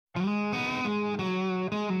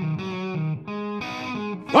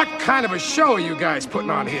What kind of a show are you guys putting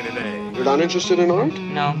on here today? You're not interested in art?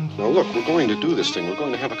 No. Now look, we're going to do this thing. We're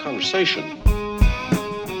going to have a conversation.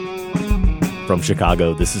 From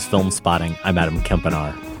Chicago, this is Film Spotting. I'm Adam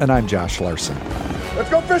Kempenaar. And I'm Josh Larson. Let's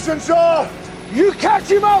go fishing, Shaw! You catch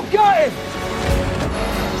him out, got him!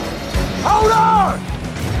 Hold on!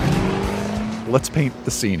 Let's paint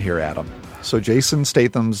the scene here, Adam. So Jason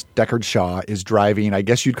Statham's Deckard Shaw is driving, I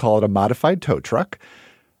guess you'd call it a modified tow truck.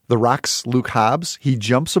 The Rock's Luke Hobbs, he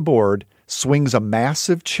jumps aboard, swings a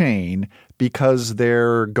massive chain because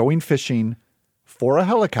they're going fishing for a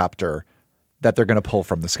helicopter that they're going to pull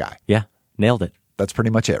from the sky. Yeah, nailed it. That's pretty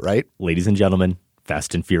much it, right? Ladies and gentlemen,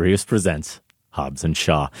 Fast and Furious presents Hobbs and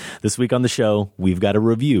Shaw. This week on the show, we've got a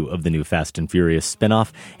review of the new Fast and Furious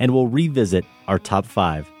spinoff, and we'll revisit our top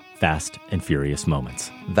 5 Fast and Furious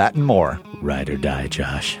moments. That and more. Ride or die,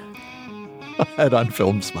 Josh. Ahead on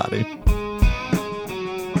Film Spotting.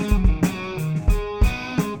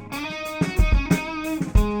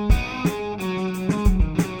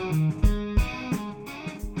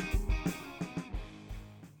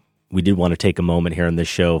 We did want to take a moment here on this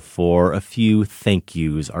show for a few thank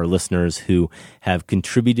yous. Our listeners who have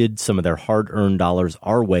contributed some of their hard-earned dollars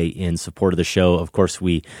our way in support of the show. Of course,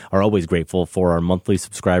 we are always grateful for our monthly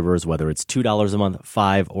subscribers, whether it's $2 a month,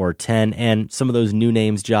 $5 or $10, and some of those new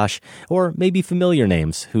names, Josh, or maybe familiar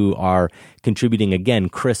names who are contributing again.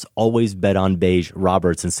 Chris Always Bet on Beige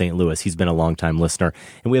Roberts in St. Louis. He's been a longtime listener.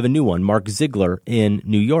 And we have a new one, Mark Ziegler in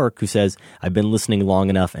New York, who says, I've been listening long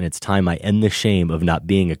enough and it's time I end the shame of not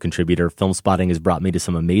being a contributor. Film Spotting has brought me to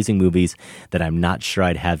some amazing movies that I'm not sure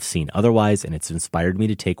I'd have seen otherwise, and it's inspired me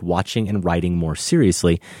to take watching and writing more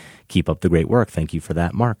seriously. Keep up the great work. Thank you for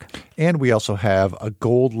that, Mark. And we also have a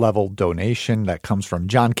gold level donation that comes from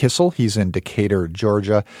John Kissel. He's in Decatur,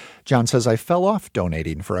 Georgia. John says, I fell off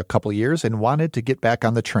donating for a couple years and wanted to get back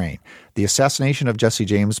on the train. The assassination of Jesse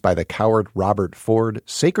James by the coward Robert Ford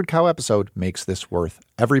Sacred Cow episode makes this worth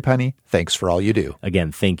every penny. Thanks for all you do.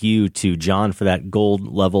 Again, thank you to John for that gold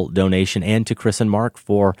level donation and to Chris and Mark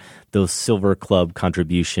for those Silver Club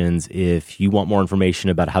contributions. If you want more information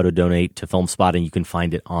about how to donate to Film Spotting, you can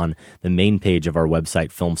find it on the main page of our website,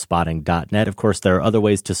 filmspotting.net. Of course, there are other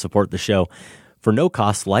ways to support the show for no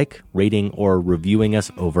cost, like rating or reviewing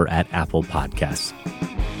us over at Apple Podcasts.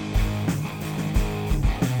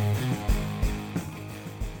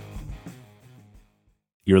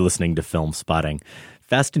 You're listening to Film Spotting.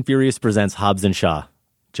 Fast and Furious presents Hobbs and Shaw.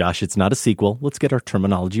 Josh, it's not a sequel. Let's get our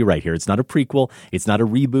terminology right here. It's not a prequel. It's not a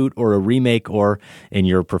reboot or a remake or, in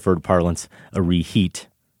your preferred parlance, a reheat,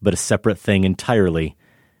 but a separate thing entirely.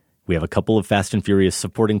 We have a couple of Fast and Furious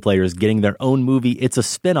supporting players getting their own movie. It's a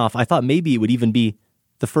spinoff. I thought maybe it would even be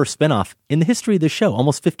the first spinoff in the history of the show.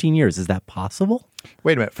 Almost 15 years. Is that possible?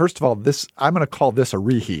 Wait a minute. First of all, I'm going to call this a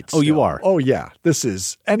reheat. Oh, you are? Oh, yeah. This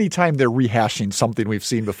is anytime they're rehashing something we've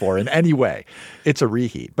seen before in any way, it's a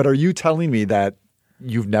reheat. But are you telling me that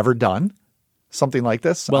you've never done something like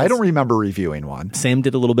this? Well, I don't remember reviewing one. Sam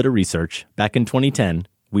did a little bit of research. Back in 2010,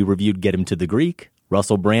 we reviewed Get Him to the Greek.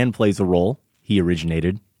 Russell Brand plays a role. He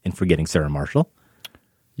originated in Forgetting Sarah Marshall.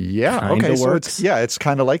 Yeah. Kinda okay. works. So it's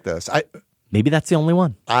kind of like this. Maybe that's the only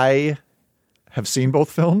one. I have seen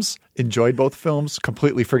both films, enjoyed both films,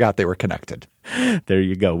 completely forgot they were connected. There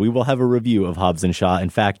you go. We will have a review of Hobbs and Shaw. In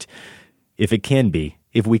fact, if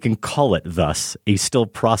we can call it thus, a still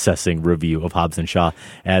processing review of Hobbs and Shaw,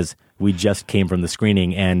 as we just came from the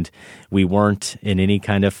screening and we weren't in any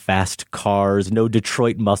kind of fast cars, no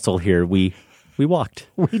Detroit muscle here. We walked.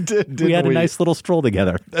 We did. We had a nice little stroll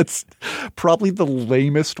together. That's probably the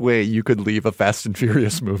lamest way you could leave a Fast and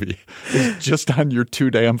Furious movie, is just on your 2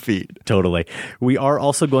 damn feet. Totally. We are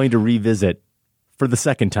also going to revisit, for the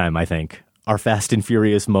second time, I think, our Fast and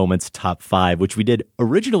Furious Moments Top 5, which we did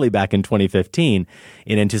originally back in 2015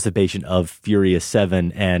 in anticipation of Furious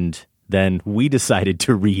 7, and then we decided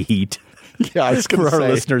to reheat. Yeah, I was going to say. For our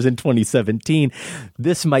say. listeners in 2017,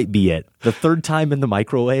 this might be it. The third time in the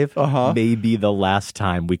microwave may be the last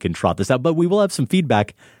time we can trot this out. But we will have some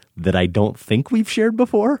feedback that I don't think we've shared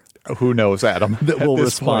before. Who knows, Adam? That we'll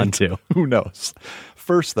respond to. Who knows?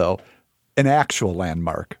 First, though, an actual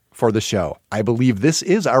landmark for the show. I believe this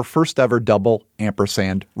is our first ever double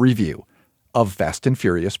ampersand review of Fast and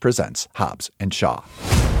Furious presents Hobbs and Shaw.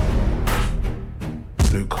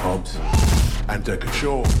 Luke Hobbs and Deckard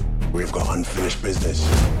Shaw. We've got unfinished business.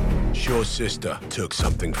 Shaw's sister took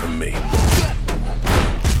something from me.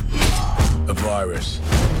 A virus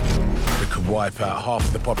that could wipe out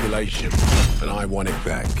half the population, and I want it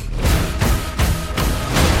back.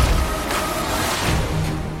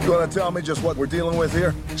 You want to tell me just what we're dealing with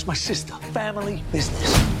here? It's my sister. Family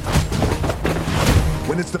business.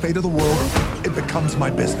 When it's the fate of the world, it becomes my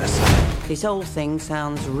business. This whole thing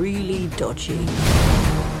sounds really dodgy.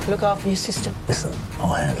 Look after your sister. Listen,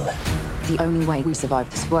 I'll handle it. The only way we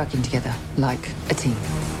survive is working together, like a team.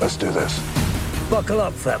 Let's do this. Buckle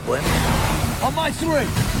up, fat boy. On my 3.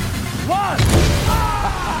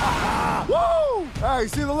 1! Woo! Hey,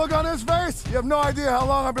 see the look on his face? You have no idea how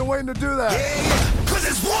long I've been waiting to do that. Yeah, 'cause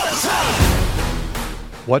it's one time!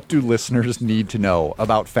 What do listeners need to know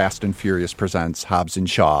about Fast and Furious Presents Hobbs and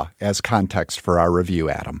Shaw as context for our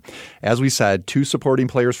review, Adam? As we said, 2 supporting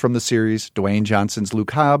players from the series, Dwayne Johnson's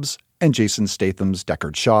Luke Hobbs and Jason Statham's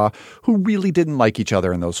Deckard Shaw, who really didn't like each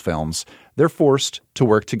other in those films. They're forced to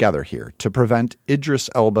work together here to prevent Idris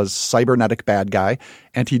Elba's cybernetic bad guy,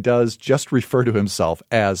 and he does just refer to himself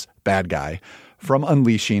as bad guy, from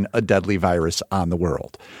unleashing a deadly virus on the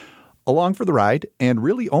world. Along for the ride, and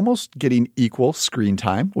really almost getting equal screen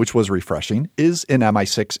time, which was refreshing, is an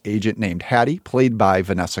MI6 agent named Hattie, played by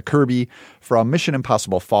Vanessa Kirby from Mission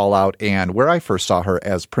Impossible Fallout and where I first saw her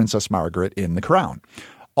as Princess Margaret in The Crown.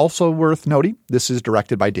 Also worth noting, this is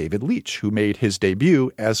directed by David Leitch, who made his debut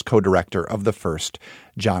as co-director of the first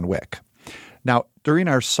John Wick. Now, during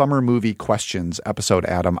our summer movie questions episode,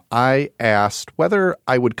 Adam, I asked whether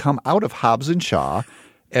I would come out of Hobbs and Shaw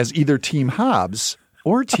as either Team Hobbs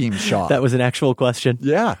or Team Shaw. That was an actual question?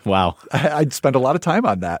 Yeah. Wow. I'd spent a lot of time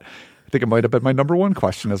on that. I think it might have been my number 1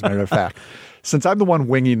 question, as a matter of fact. Since I'm the one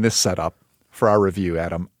winging this setup for our review,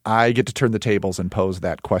 Adam, I get to turn the tables and pose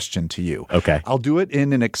that question to you. Okay. I'll do it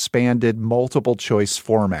in an expanded multiple choice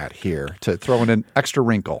format here to throw in an extra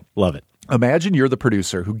wrinkle. Love it. Imagine you're the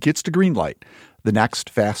producer who gets to greenlight the next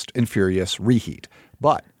Fast and Furious reheat.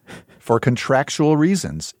 But for contractual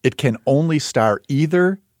reasons, it can only star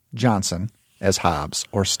either Johnson as Hobbs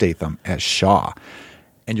or Statham as Shaw.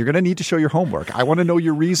 And you're going to need to show your homework. I want to know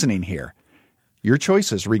your reasoning here. Your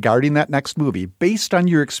choices regarding that next movie, based on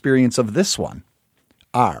your experience of this one,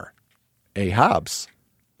 are A. Hobbs,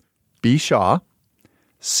 B. Shaw,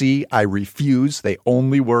 C. I refuse, they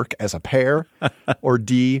only work as a pair, or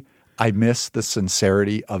D. I miss the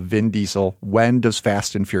sincerity of Vin Diesel. When does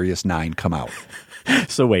Fast and Furious 9 come out?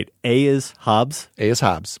 So wait, A is Hobbs? A is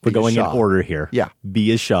Hobbs. We're B is going in Shaw. order here. Yeah.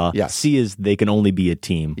 B is Shaw. Yes. C is they can only be a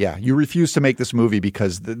team. Yeah. You refuse to make this movie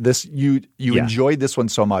because this you enjoyed this one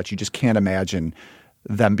so much you just can't imagine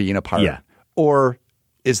them being apart. Yeah. Or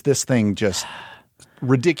is this thing just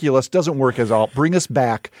ridiculous, doesn't work as all? Bring us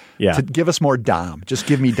back to give us more Dom. Just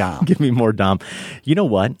give me Dom. Give me more Dom. You know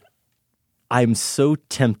what? I'm so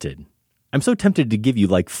tempted to give you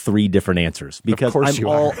like 3 different answers because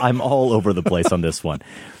I'm all over the place on this one.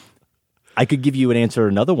 I could give you an answer,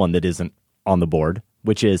 another one that isn't on the board,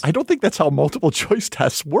 which is I don't think that's how multiple choice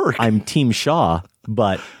tests work. I'm Team Shaw,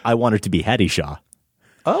 but I want it to be Hattie Shaw.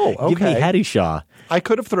 Oh, okay. Give me Hattie Shaw. I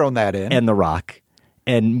could have thrown that in. And The Rock.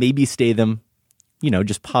 And maybe Statham,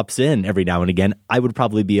 just pops in every now and again. I would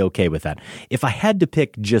probably be okay with that. If I had to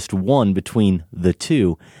pick just one between the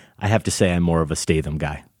 2, I have to say I'm more of a Statham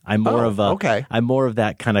guy. I'm more I'm more of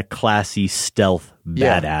that kind of classy stealth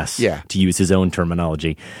badass, to use his own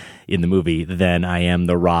terminology in the movie, than I am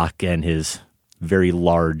The Rock and his very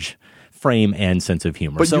large frame and sense of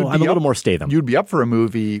humor. So I'm a little more Statham. You'd be up for a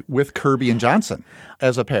movie with Kirby and Johnson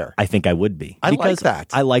as a pair. I think I would be. I like that.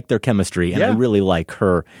 I like their chemistry, and I really like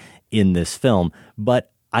her in this film.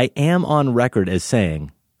 But I am on record as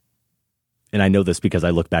saying, and I know this because I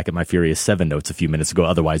looked back at my Furious 7 notes a few minutes ago,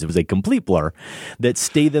 otherwise it was a complete blur, that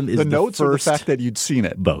Statham is the notes first, or the fact that you'd seen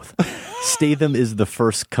it? Both. Statham is the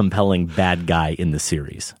first compelling bad guy in the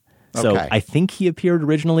series. So I think he appeared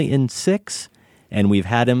originally in 6, and we've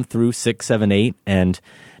had him through 6, 7, 8, and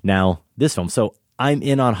now this film. So I'm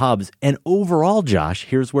in on Hobbs. And overall, Josh,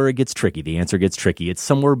 here's where it gets tricky. The answer gets tricky. It's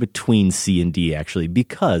somewhere between C and D, actually,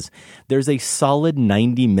 because there's a solid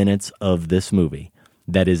 90 minutes of this movie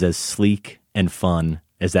that is as sleek and fun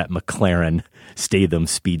as that McLaren Statham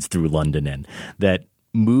speeds through London in, that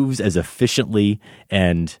moves as efficiently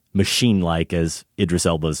and machine-like as Idris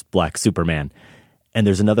Elba's Black Superman. And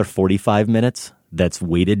there's another 45 minutes that's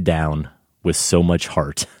weighted down with so much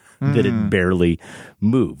heart that it barely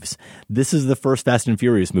moves. This is the first Fast and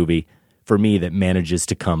Furious movie for me that manages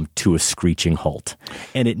to come to a screeching halt.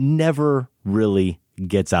 And it never really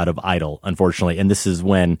gets out of idle, unfortunately. And this is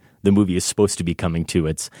when the movie is supposed to be coming to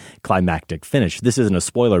its climactic finish. This isn't a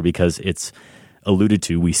spoiler because it's alluded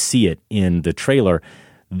to. We see it in the trailer.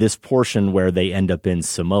 This portion where they end up in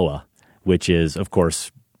Samoa, which is, of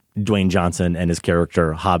course, Dwayne Johnson and his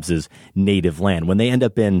character Hobbs's native land. When they end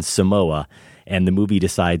up in Samoa and the movie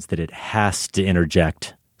decides that it has to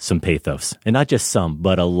interject some pathos, and not just some,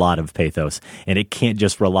 but a lot of pathos. And it can't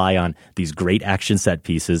just rely on these great action set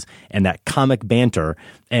pieces and that comic banter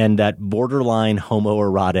and that borderline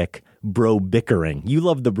homoerotic bro bickering. You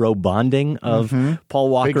love the bro bonding of Paul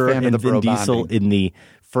Walker and Vin Diesel in the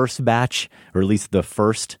first batch, or at least the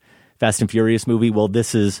first Fast and Furious movie. Well,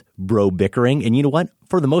 this is bro bickering. And you know what?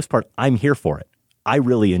 For the most part, I'm here for it. I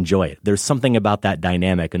really enjoy it. There's something about that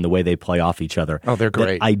dynamic and the way they play off each other. Oh, they're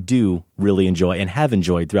great. I do really enjoy and have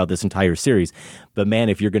enjoyed throughout this entire series. But man,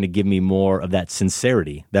 if you're going to give me more of that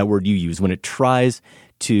sincerity, that word you use, when it tries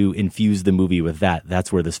to infuse the movie with that,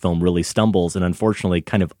 that's where this film really stumbles and unfortunately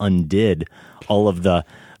kind of undid all of the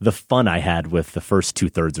fun I had with the first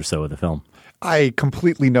 2/3 or so of the film. I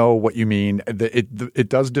completely know what you mean. It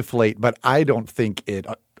does deflate, but I don't think it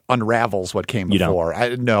unravels what came before.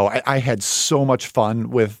 I had so much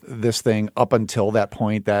fun with this thing up until that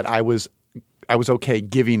point that I was okay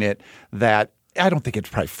giving it that. I don't think it's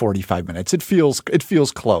probably 45 minutes. It feels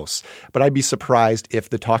close, but I'd be surprised if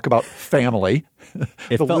the talk about family,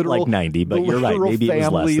 it felt like 90, but you're right. Maybe it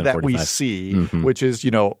was less than 45. That we see, which is,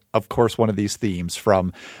 of course, one of these themes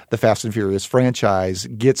from the Fast and Furious franchise,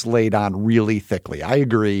 gets laid on really thickly. I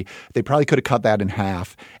agree. They probably could have cut that in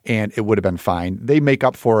half, and it would have been fine. They make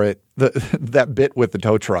up for it. That bit with the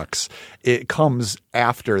tow trucks, it comes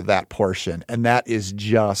after that portion, and that is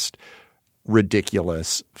just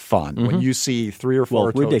ridiculous fun. When you see 3 or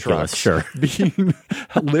 4 tow trucks being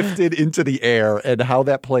lifted into the air and how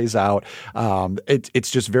that plays out, it's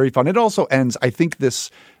just very fun. It also ends, I think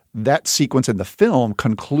that sequence in the film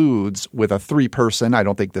concludes with a 3-person, I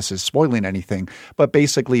don't think this is spoiling anything, but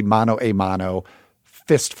basically mano a mano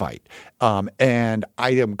fist fight. And I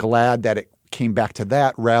am glad that it came back to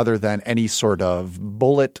that rather than any sort of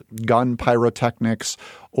bullet, gun pyrotechnics,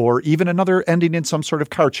 or even another ending in some sort of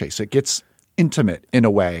car chase. It gets intimate in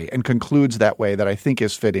a way and concludes that way that I think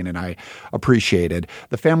is fitting and I appreciated.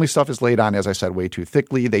 The family stuff is laid on, as I said, way too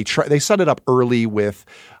thickly. They set it up early with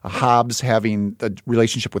Hobbs having a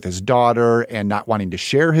relationship with his daughter and not wanting to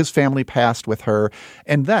share his family past with her.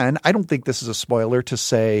 And then I don't think this is a spoiler to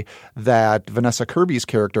say that Vanessa Kirby's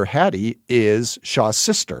character, Hattie, is Shaw's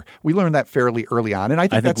sister. We learned that fairly early on. And I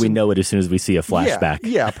think we know it as soon as we see a flashback.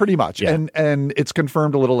 Yeah, pretty much. Yeah. And it's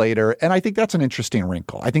confirmed a little later. And I think that's an interesting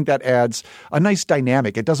wrinkle. I think that adds a nice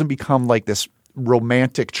dynamic. It doesn't become like this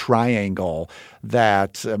romantic triangle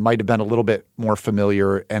that might have been a little bit more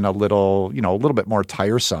familiar and a little bit more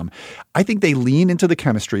tiresome. I think they lean into the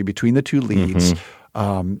chemistry between the two leads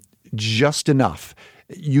just enough.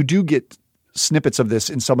 You do get snippets of this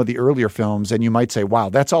in some of the earlier films, and you might say, wow,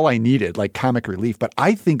 that's all I needed, like comic relief. But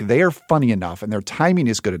I think they are funny enough and their timing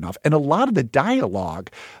is good enough. And a lot of the dialogue,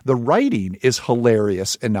 the writing is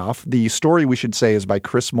hilarious enough. The story, we should say, is by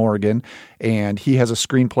Chris Morgan, and he has a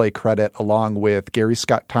screenplay credit along with Gary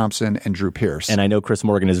Scott Thompson and Drew Pearce. And I know Chris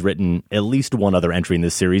Morgan has written at least one other entry in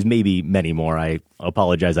this series, maybe many more. I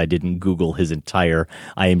apologize, I didn't Google his entire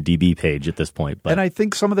IMDb page at this point. But. And I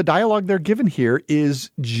think some of the dialogue they're given here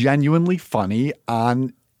is genuinely funny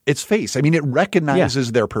on its face. I mean, it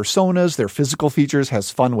recognizes their personas, their physical features, has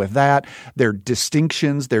fun with that, their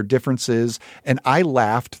distinctions, their differences. And I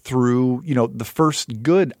laughed through, the first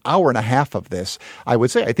good hour and a half of this. I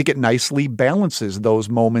would say I think it nicely balances those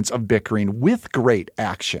moments of bickering with great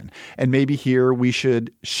action. And maybe here we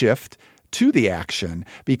should shift to the action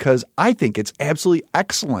because I think it's absolutely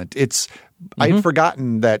excellent. I'd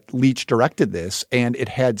forgotten that Leach directed this, and it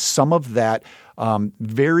had some of that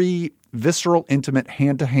very visceral, intimate,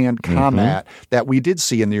 hand-to-hand combat that we did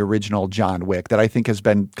see in the original John Wick that I think has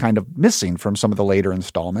been kind of missing from some of the later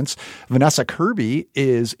installments. Vanessa Kirby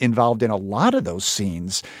is involved in a lot of those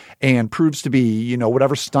scenes and proves to be,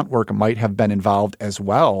 whatever stunt work might have been involved as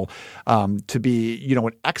well, to be, an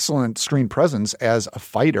excellent screen presence as a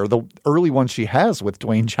fighter. The early one she has with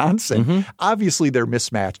Dwayne Johnson, obviously they're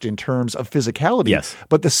mismatched in terms of physicality,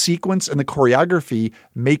 but the sequence and the choreography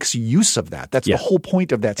makes use of that. That's the whole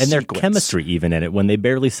point of that sequence. And their chemistry even in it, when they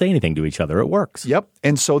barely say anything to each other, it works. Yep.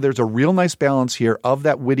 And so there's a real nice balance here of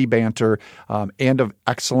that witty banter and of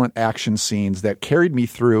excellent action scenes that carried me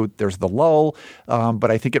through. There's the lull, but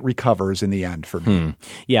I think it recovers in the end for me.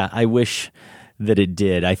 Yeah, I wish that it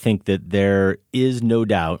did. I think that there is no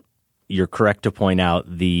doubt, you're correct to point out,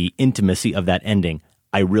 the intimacy of that ending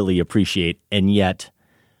I really appreciate, and yet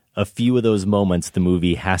a few of those moments the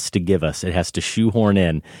movie has to give us, it has to shoehorn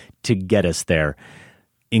in to get us there,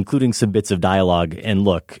 including some bits of dialogue. And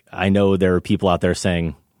look, I know there are people out there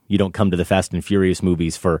saying you don't come to the Fast and Furious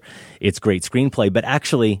movies for its great screenplay, but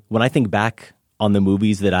actually, when I think back on the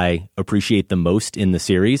movies that I appreciate the most in the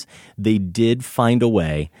series, they did find a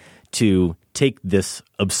way to take this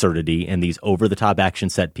absurdity and these over-the-top action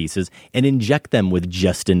set pieces and inject them with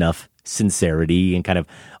just enough sincerity and kind of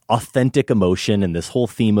authentic emotion and this whole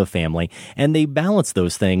theme of family. And they balance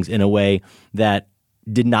those things in a way that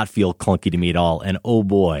did not feel clunky to me at all. And oh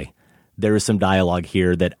boy, there is some dialogue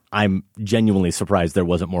here that I'm genuinely surprised there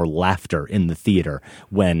wasn't more laughter in the theater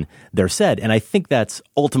when they're said. And I think that's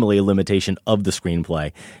ultimately a limitation of the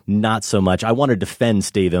screenplay. Not so much. I want to defend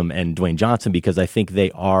Statham and Dwayne Johnson because I think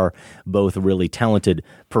they are both really talented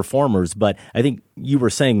performers. But I think you were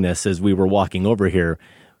saying this as we were walking over here.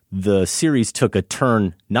 The series took a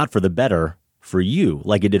turn, not for the better for you,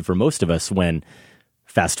 like it did for most of us when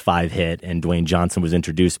Fast 5 hit and Dwayne Johnson was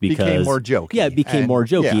introduced because... Became more jokey. Yeah, it became more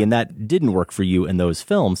jokey, and that didn't work for you in those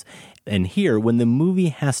films. And here, when the movie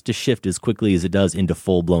has to shift as quickly as it does into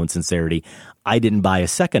full-blown sincerity, I didn't buy a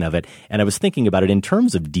second of it. And I was thinking about it in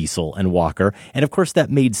terms of Diesel and Walker, and of course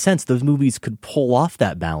that made sense. Those movies could pull off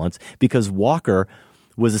that balance because Walker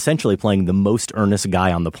was essentially playing the most earnest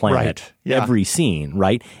guy on the planet every scene,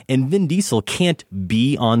 right? And Vin Diesel can't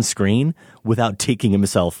be on screen without taking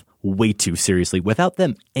himself way too seriously, without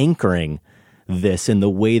them anchoring this in the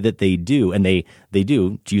way that they do. And they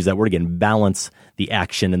do, to use that word again, balance the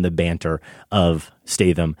action and the banter of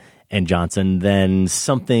Statham and Johnson, then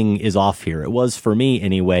something is off here. It was for me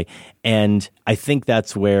anyway. And I think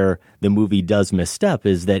that's where the movie does misstep,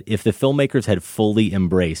 is that if the filmmakers had fully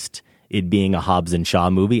embraced it being a Hobbs and Shaw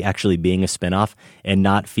movie, actually being a spinoff, and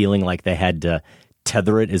not feeling like they had to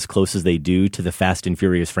tether it as close as they do to the Fast and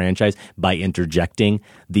Furious franchise by interjecting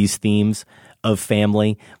these themes of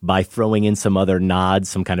family, by throwing in some other nods,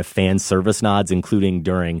 some kind of fan service nods, including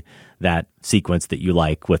during that sequence that you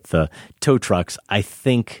like with the tow trucks, I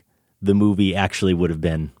think the movie actually would have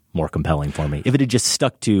been more compelling for me if it had just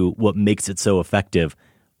stuck to what makes it so effective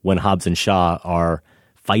when Hobbs and Shaw are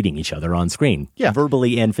fighting each other on screen,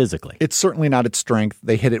 verbally and physically. It's certainly not its strength.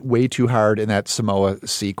 They hit it way too hard in that Samoa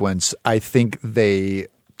sequence. I think they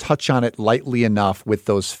touch on it lightly enough with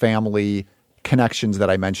those family connections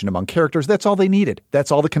that I mentioned among characters. That's all they needed.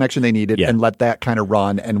 That's all the connection they needed, and let that kind of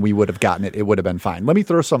run, and we would have gotten it. It would have been fine. Let me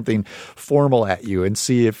throw something formal at you and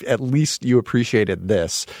see if at least you appreciated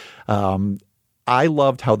this. I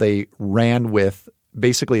loved how they ran with,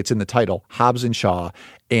 basically it's in the title, Hobbs and Shaw,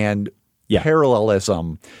 and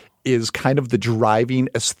parallelism is kind of the driving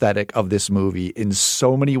aesthetic of this movie in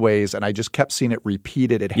so many ways, and I just kept seeing it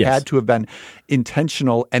repeated. It had to have been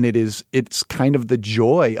intentional, and it's kind of the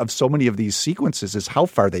joy of so many of these sequences is how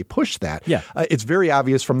far they push that. It's very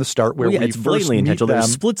obvious from the start where we it's first blatantly meet intentional. them.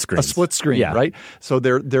 There's split screens. A split screen, right? So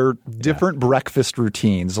they're different breakfast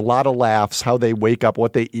routines, a lot of laughs, how they wake up,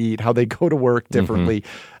 what they eat, how they go to work differently.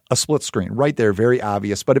 A split screen right there, very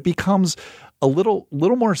obvious, but it becomes a little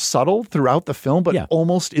more subtle throughout the film, but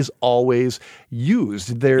almost is always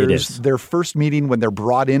used. There's their first meeting when they're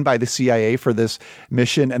brought in by the CIA for this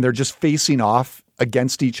mission, and they're just facing off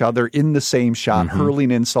against each other in the same shot,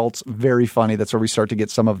 hurling insults. Very funny. That's where we start to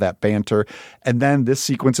get some of that banter. And then this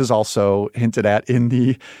sequence is also hinted at in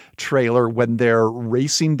the trailer when they're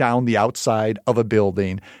racing down the outside of a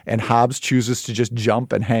building, and Hobbs chooses to just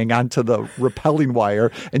jump and hang onto the rappelling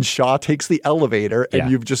wire, and Shaw takes the elevator,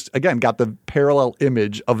 and you've just, again, got the parallel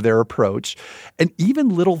image of their approach. And even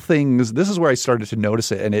little things, this is where I started to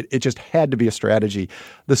notice it, and it just had to be a strategy.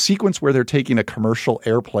 The sequence where they're taking a commercial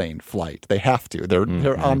airplane flight, they have to.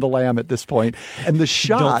 They're on the lam at this point. And the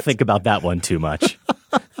shot... Don't think about that one too much.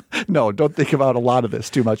 No, don't think about a lot of this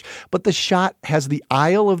too much. But the shot has the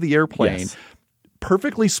aisle of the airplane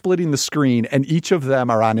perfectly splitting the screen, and each of them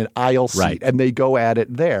are on an aisle seat, and they go at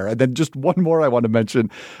it there. And then just one more I want to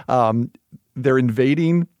mention. They're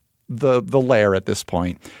invading the lair at this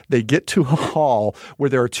point. They get to a hall where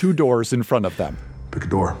there are two doors in front of them. Pick a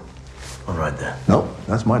door. All right then. Nope,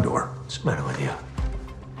 that's my door. What's the matter with you?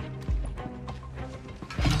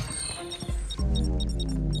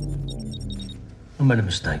 I made a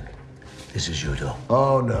mistake. This is your door.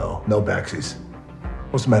 Oh, no backsies.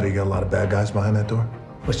 What's the matter? You got a lot of bad guys behind that door?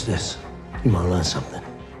 What's this? You might learn something.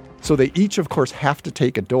 So they each, of course, have to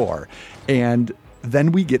take a door. And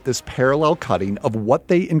then we get this parallel cutting of what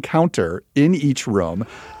they encounter in each room.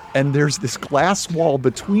 And there's this glass wall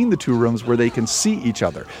between the two rooms where they can see each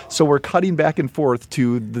other. So we're cutting back and forth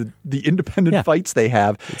to the independent fights they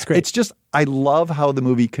have. It's great. It's just, I love how the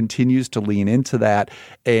movie continues to lean into that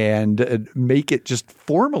and make it just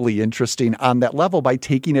formally interesting on that level by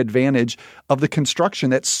taking advantage of the construction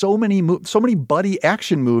that so many buddy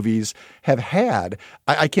action movies have had.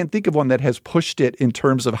 I can't think of one that has pushed it in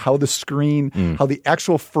terms of how the screen, how the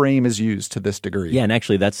actual frame is used to this degree. Yeah, and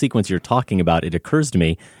actually that sequence you're talking about, it occurs to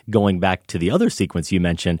me going back to the other sequence you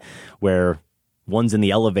mentioned where one's in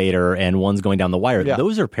the elevator and one's going down the wire. Yeah.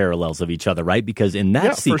 Those are parallels of each other, right? Because in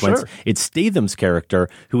that sequence, for sure. it's Statham's character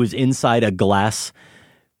who is inside a glass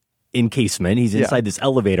encasement. He's inside this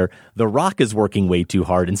elevator. The Rock is working way too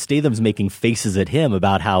hard, and Statham's making faces at him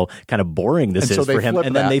about how kind of boring this is for him.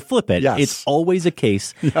 And then they flip it. Yes. It's always a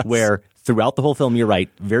case where throughout the whole film, you're right,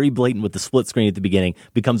 very blatant with the split screen at the beginning,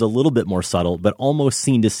 becomes a little bit more subtle, but almost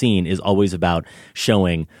scene to scene is always about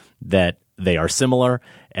showing that they are similar.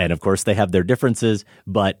 And of course, they have their differences,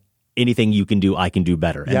 but anything you can do, I can do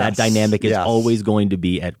better. And that dynamic is always going to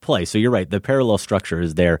be at play. So you're right. The parallel structure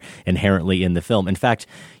is there inherently in the film. In fact,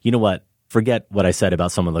 you know what? Forget what I said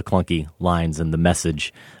about some of the clunky lines and the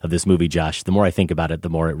message of this movie, Josh. The more I think about it, the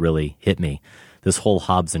more it really hit me. This whole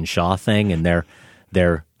Hobbs and Shaw thing and their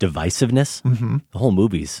divisiveness, the whole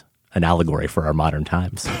movie's an allegory for our modern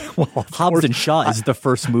times. Hobbs and Shaw is the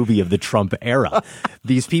first movie of the Trump era.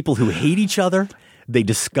 These people who hate each other, they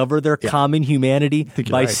discover their common humanity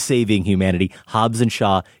by saving humanity. Hobbs and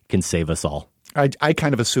Shaw can save us all. I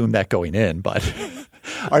kind of assumed that going in, but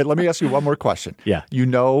all right, let me ask you one more question. Yeah. You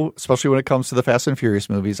know, especially when it comes to the Fast and Furious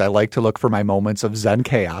movies, I like to look for my moments of Zen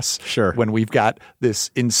chaos. Sure. When we've got this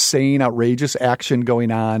insane, outrageous action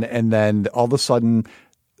going on, and then all of a sudden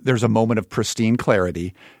there's a moment of pristine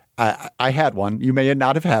clarity. I had one. You may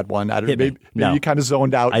not have had one. Maybe you kind of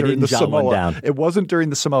zoned out during the Samoa. One down. It wasn't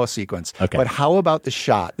during the Samoa sequence. Okay. But how about the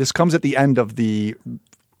shot? This comes at the end of the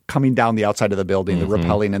coming down the outside of the building, the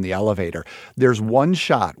rappelling in the elevator. There's one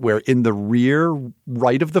shot where in the rear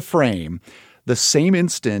right of the frame, the same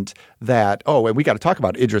instant that, and we got to talk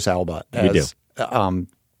about Idris Elba as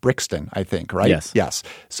Brixton, I think, right? Yes.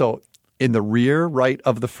 So in the rear right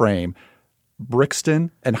of the frame,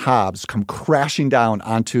 Brixton and Hobbs come crashing down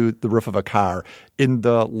onto the roof of a car. In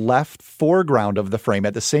the left foreground of the frame,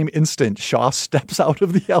 at the same instant, Shaw steps out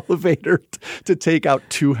of the elevator to take out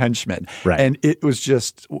two henchmen. Right. And it was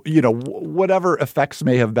just, whatever effects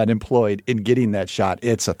may have been employed in getting that shot,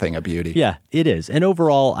 it's a thing of beauty. Yeah, it is. And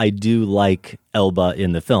overall, I do like Elba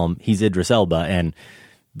in the film. He's Idris Elba, and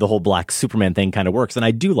the whole Black Superman thing kind of works. And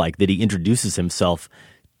I do like that he introduces himself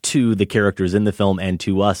to the characters in the film and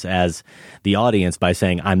to us as the audience by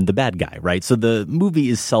saying, I'm the bad guy, right? So the movie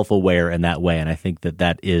is self-aware in that way, and I think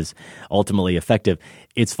that is ultimately effective.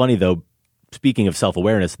 It's funny, though, speaking of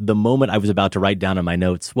self-awareness, the moment I was about to write down in my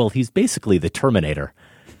notes, well, he's basically the Terminator.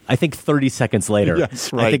 I think 30 seconds later,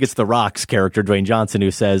 yes, right. I think it's The Rock's character, Dwayne Johnson, who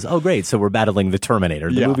says, oh, great, so we're battling the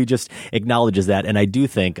Terminator. The movie just acknowledges that, and I do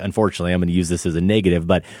think, unfortunately, I'm going to use this as a negative,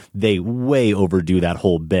 but they way overdo that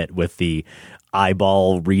whole bit with the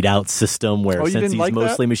eyeball readout system where since he's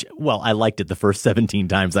mostly well, I liked it the first 17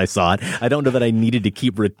 times I saw it. I don't know that I needed to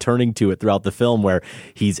keep returning to it throughout the film where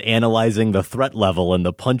he's analyzing the threat level and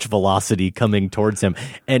the punch velocity coming towards him.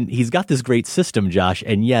 And he's got this great system, Josh,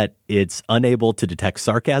 and yet it's unable to detect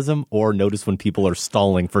sarcasm or notice when people are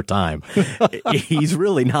stalling for time. He's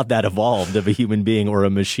really not that evolved of a human being or a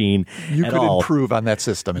machine You at could all. Improve on that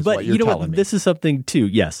system is But what you're telling me. This is something too,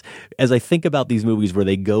 yes. As I think about these movies where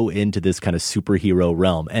they go into this kind of superhero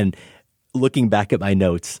realm, and looking back at my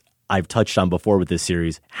notes, I've touched on before with this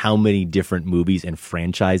series how many different movies and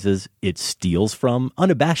franchises it steals from.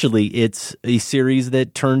 Unabashedly, it's a series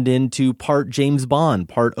that turned into part James Bond,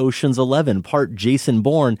 part Ocean's 11, part Jason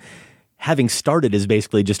Bourne, having started as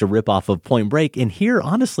basically just a ripoff of Point Break. And here,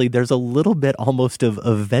 honestly, there's a little bit almost of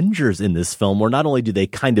Avengers in this film, where not only do they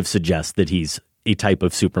kind of suggest that he's a type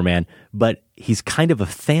of Superman, but he's kind of a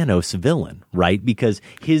Thanos villain, right? Because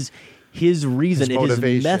his reason and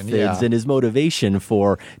his methods and his motivation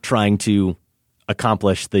for trying to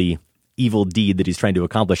accomplish the evil deed that he's trying to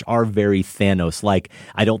accomplish are very Thanos-like.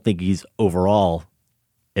 I don't think he's overall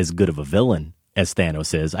as good of a villain as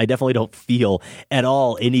Thanos is. I definitely don't feel at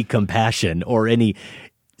all any compassion or any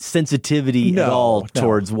sensitivity at all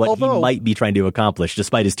towards what he might be trying to accomplish,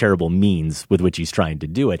 despite his terrible means with which he's trying to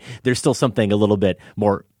do it. There's still something a little bit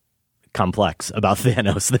more complex about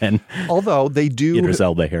Thanos than although they do Idris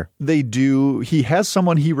Elba here. He has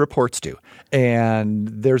someone he reports to, and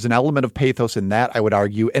there's an element of pathos in that, I would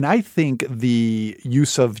argue. And I think the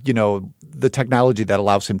use of the technology that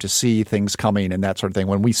allows him to see things coming and that sort of thing,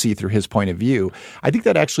 when we see through his point of view, I think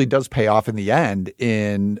that actually does pay off in the end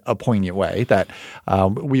in a poignant way that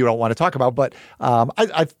we don't want to talk about. But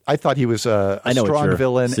I thought he was a strong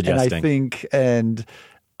villain, suggesting. and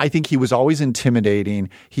I think he was always intimidating.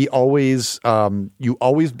 He always, you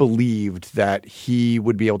always believed that he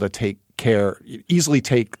would be able to easily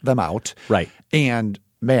take them out. Right. And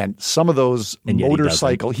man, some of those And yet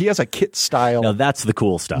motorcycle, he has a kit style. No, that's the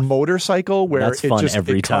cool stuff. Motorcycle where That's fun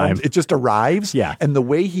every time. It just arrives. Yeah. And the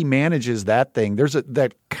way he manages that thing,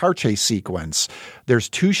 that car chase sequence, there's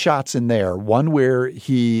 2 shots in there. One where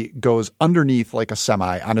he goes underneath like a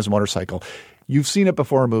semi on his motorcycle. You've seen it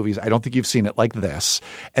before in movies. I don't think you've seen it like this.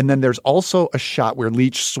 And then there's also a shot where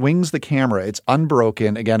Leach swings the camera. It's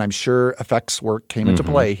unbroken. Again, I'm sure effects work came into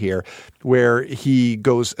play here, where he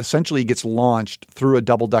essentially gets launched through a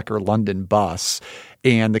double-decker London bus.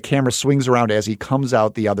 And the camera swings around as he comes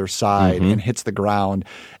out the other side and hits the ground.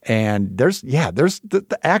 And there's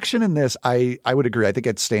the action in this. I would agree. I think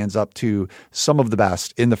it stands up to some of the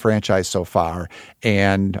best in the franchise so far.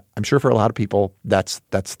 And I'm sure for a lot of people, that's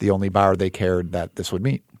the only bar they cared that this would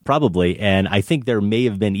meet. Probably. And I think there may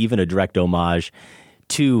have been even a direct homage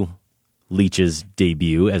to Leach's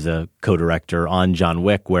debut as a co-director on John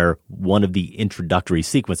Wick, where one of the introductory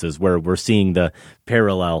sequences where we're seeing the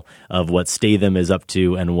parallel of what Statham is up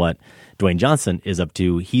to and what Dwayne Johnson is up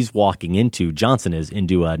to. Johnson is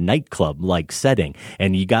into a nightclub-like setting.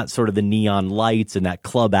 And you got sort of the neon lights and that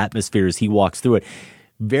club atmosphere as he walks through it.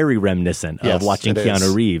 Very reminiscent of watching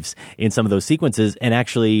Keanu Reeves in some of those sequences. And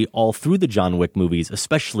actually all through the John Wick movies,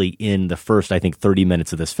 especially in the first, I think, 30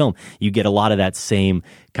 minutes of this film, you get a lot of that same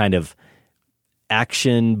kind of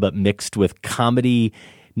action, but mixed with comedy,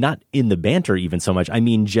 not in the banter even so much. I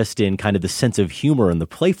mean, just in kind of the sense of humor and the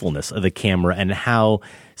playfulness of the camera and how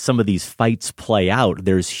some of these fights play out.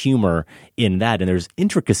 There's humor in that, and there's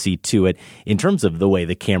intricacy to it in terms of the way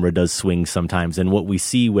the camera does swing sometimes. And what we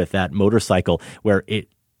see with that motorcycle, where it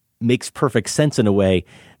makes perfect sense in a way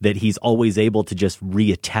that he's always able to just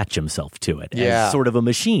reattach himself to it as sort of a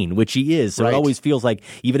machine, which he is. So it always feels like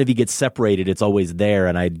even if he gets separated, it's always there.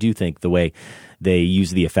 And I do think the way they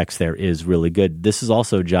use the effects there is really good. This is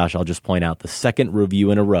also, Josh, I'll just point out, the second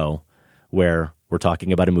review in a row where we're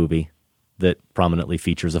talking about a movie that prominently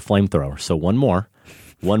features a flamethrower. So one more,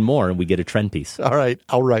 and we get a trend piece. All right,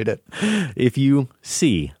 I'll write it. If you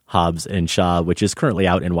see Hobbs and Shaw, which is currently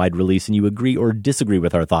out in wide release, and you agree or disagree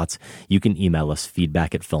with our thoughts, you can email us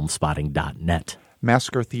feedback@filmspotting.net.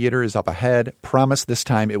 Massacre Theater is up ahead. Promise this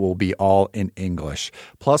time it will be all in English.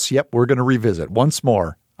 Plus, we're going to revisit once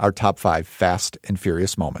more our top 5 Fast and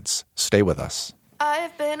Furious moments. Stay with us.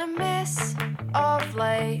 I've been a miss of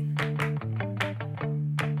late,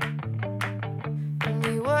 and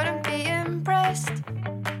you wouldn't be impressed,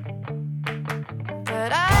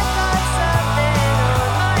 but I got something on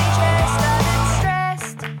my chest. I've been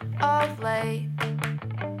stressed of late,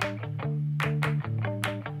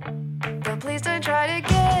 but please don't try to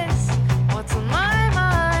guess what's on my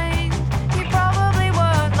mind. You probably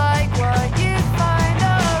won't like what you find.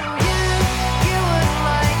 Oh, you wouldn't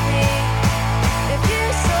like me if you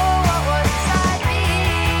saw what was inside me.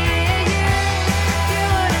 You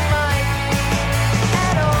wouldn't like me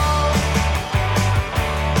at all.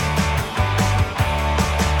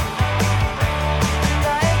 And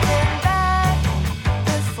I've been bad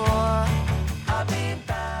before. I've been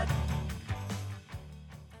bad.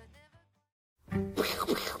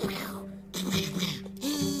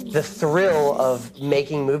 The thrill of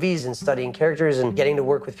making movies and studying characters and getting to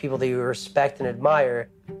work with people that you respect and admire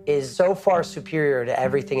is so far superior to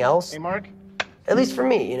everything else. Hey, Mark? At least for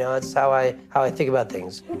me, that's how I think about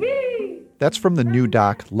things. That's from the new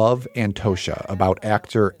doc, Love, Antosha, about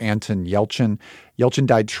actor Anton Yelchin. Yelchin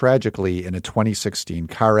died tragically in a 2016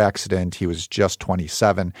 car accident. He was just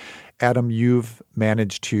 27. Adam, you've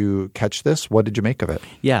managed to catch this. What did you make of it?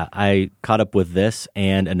 Yeah, I caught up with this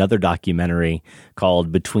and another documentary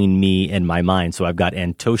called Between Me and My Mind. So I've got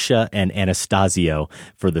Antosha and Anastasio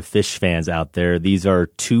for the Fish fans out there. These are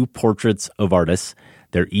 2 portraits of artists.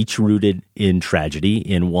 They're each rooted in tragedy.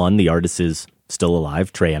 In one, the artist is still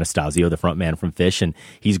alive, Trey Anastasio, the front man from Fish, and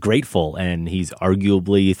he's grateful and he's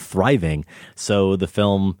arguably thriving. So the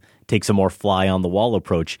film takes a more fly-on-the-wall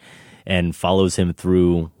approach and follows him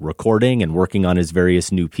through recording and working on his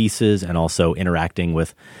various new pieces and also interacting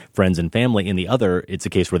with friends and family. In the other, it's a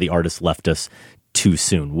case where the artist left us too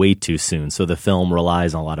soon, way too soon. So the film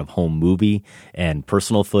relies on a lot of home movie and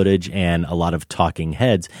personal footage and a lot of talking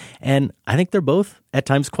heads. And I think they're both at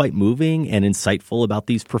times quite moving and insightful about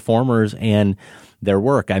these performers and their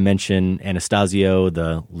work. I mentioned Anastasio,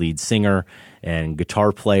 the lead singer and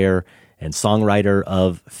guitar player and songwriter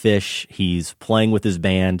of Fish. He's playing with his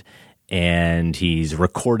band and he's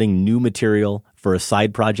recording new material for a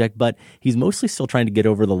side project, but he's mostly still trying to get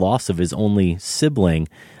over the loss of his only sibling,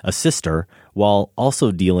 a sister, while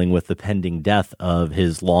also dealing with the pending death of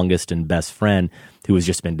his longest and best friend, who has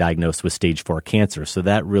just been diagnosed with stage 4 cancer. So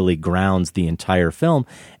that really grounds the entire film.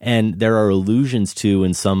 And there are allusions to,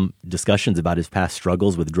 in some discussions, about his past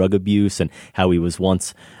struggles with drug abuse and how he was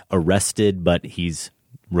once arrested, but he's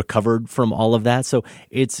recovered from all of that. So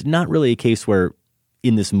it's not really a case where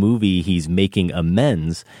in this movie he's making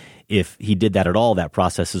amends. If he did that at all, that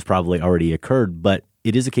process has probably already occurred. But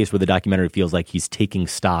it is a case where the documentary feels like he's taking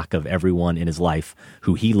stock of everyone in his life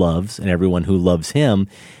who he loves and everyone who loves him,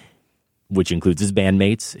 which includes his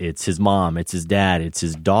bandmates. It's his mom, it's his dad, it's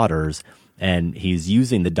his daughters. And he's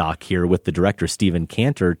using the doc here with the director, Stephen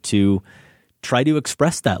Cantor, to try to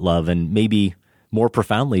express that love and maybe more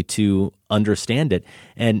profoundly to understand it.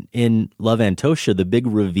 And in Love, Antosha, the big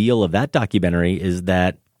reveal of that documentary is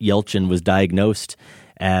that Yelchin was diagnosed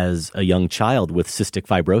as a young child with cystic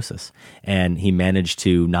fibrosis. And he managed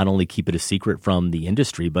to not only keep it a secret from the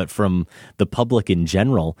industry, but from the public in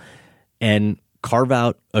general, and carve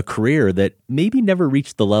out a career that maybe never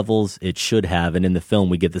reached the levels it should have. And in the film,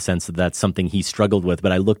 we get the sense that that's something he struggled with.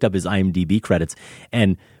 But I looked up his IMDb credits,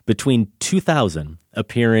 and between 2000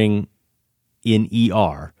 appearing in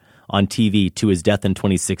ER on TV to his death in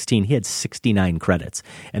 2016, he had 69 credits.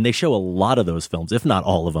 And they show a lot of those films, if not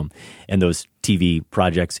all of them, and those TV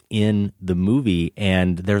projects in the movie.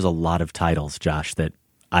 And there's a lot of titles, Josh, that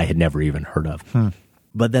I had never even heard of.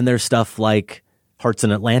 But then there's stuff like Hearts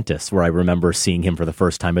in Atlantis, where I remember seeing him for the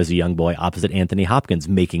first time as a young boy opposite Anthony Hopkins,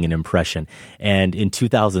 making an impression. And in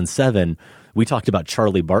 2007, we talked about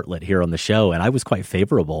Charlie Bartlett here on the show, and I was quite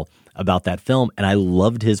favorable about that film, and I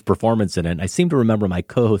loved his performance in it. I seem to remember my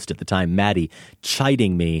co-host at the time, Maddie,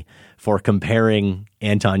 chiding me for comparing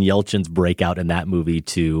Anton Yelchin's breakout in that movie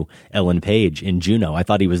to Ellen Page in Juno. I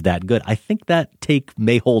thought he was that good. I think that take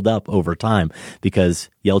may hold up over time because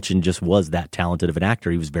Yelchin just was that talented of an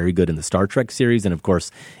actor. He was very good in the Star Trek series, and of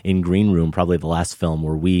course in Green Room, probably the last film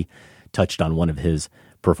where we touched on one of his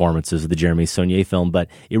performances of the Jeremy Saulnier film. But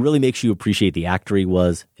it really makes you appreciate the actor he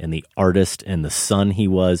was and the artist and the son he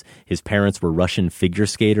was. His parents were Russian figure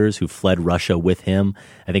skaters who fled Russia with him,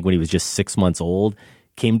 I think when he was just 6 months old,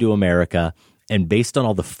 came to America. And based on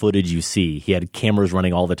all the footage you see, he had cameras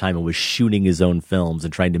running all the time and was shooting his own films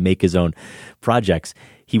and trying to make his own projects.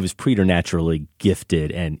 He was preternaturally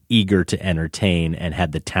gifted and eager to entertain and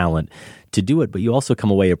had the talent to do it. But you also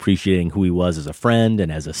come away appreciating who he was as a friend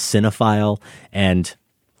and as a cinephile, and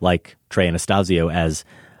like Trey Anastasio, as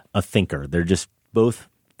a thinker. They're just both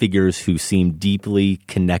figures who seem deeply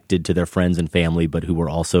connected to their friends and family, but who were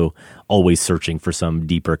also always searching for some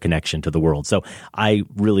deeper connection to the world. So I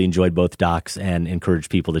really enjoyed both docs and encourage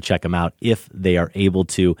people to check them out if they are able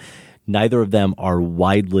to. Neither of them are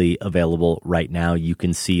widely available right now. You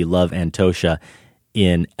can see Love, Antosha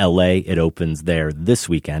in LA. It opens there this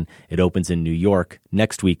weekend. It opens in New York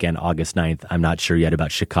next weekend, August 9th. I'm not sure yet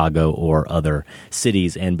about Chicago or other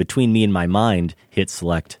cities. And Between Me and My Mind hits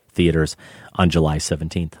select theaters on July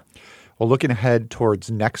 17th. Well, looking ahead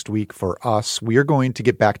towards next week for us, we are going to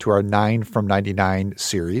get back to our 9 from 99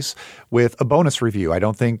 series with a bonus review. I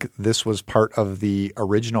don't think this was part of the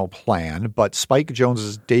original plan, but Spike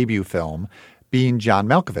Jonze's debut film, being John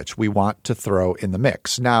Malkovich, we want to throw in the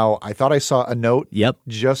mix. Now, I thought I saw a note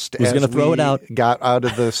just as we throw it out. Got out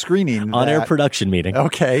of the screening. On-air production meeting.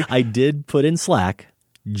 Okay. I did put in Slack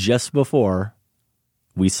just before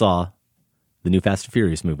we saw the new Fast and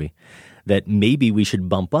Furious movie that maybe we should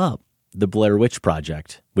bump up the Blair Witch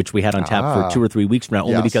Project, which we had on tap for 2 or 3 weeks from now,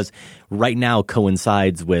 only because right now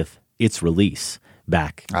coincides with its release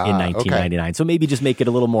back in 1999. Okay. So maybe just make it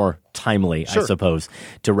a little more timely, I suppose,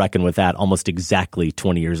 to reckon with that almost exactly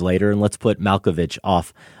 20 years later. And let's put Malkovich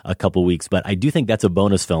off a couple weeks. But I do think that's a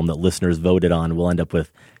bonus film that listeners voted on. We'll end up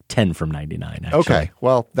with 10 from 99, actually. Okay,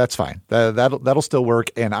 well, that's fine. That'll still work,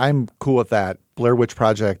 and I'm cool with that. Blair Witch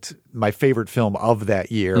Project, my favorite film of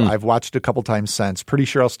that year. I've watched it a couple times since. Pretty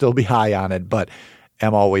sure I'll still be high on it, but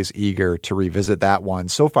am always eager to revisit that one.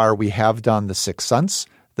 So far, we have done The Sixth Sense,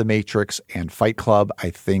 The Matrix, and Fight Club. I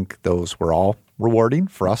think those were all rewarding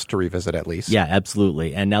for us to revisit at least. Yeah,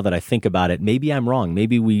 absolutely. And now that I think about it, maybe I'm wrong.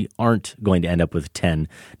 Maybe we aren't going to end up with 10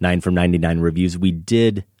 9 from 99 reviews. We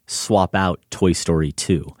did swap out Toy Story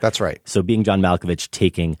 2. That's right. So Being John Malkovich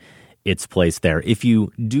taking its place there. If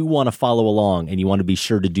you do want to follow along and you want to be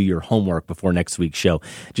sure to do your homework before next week's show,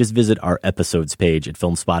 just visit our episodes page at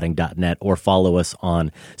filmspotting.net or follow us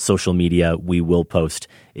on social media. We will post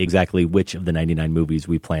exactly which of the 99 movies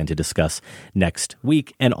we plan to discuss next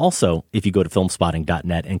week. And also, if you go to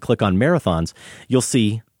filmspotting.net and click on marathons, you'll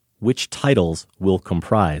see which titles will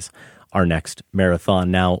comprise our next marathon.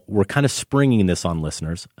 Now, we're kind of springing this on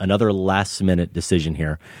listeners. Another last-minute decision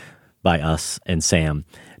here by us and Sam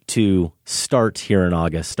to start here in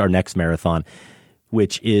August, our next marathon,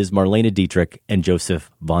 which is Marlene Dietrich and Joseph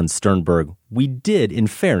von Sternberg. We did, in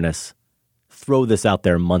fairness, throw this out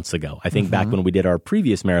there months ago. I think back when we did our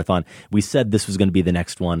previous marathon, we said this was going to be the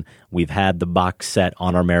next one. We've had the box set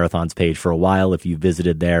on our marathons page for a while. If you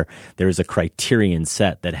visited there, there's a Criterion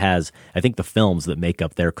set that has, I think, the films that make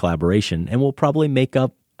up their collaboration and will probably make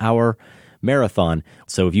up our marathon.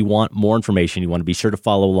 So if you want more information, you want to be sure to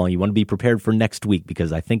follow along. You want to be prepared for next week,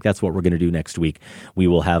 because I think that's what we're going to do next week. We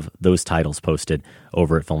will have those titles posted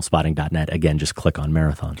over at filmspotting.net. Again, just click on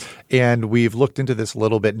marathons. And we've looked into this a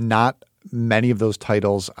little bit. Not many of those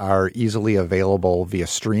titles are easily available via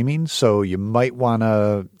streaming. So you might want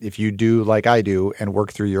to, if you do like I do and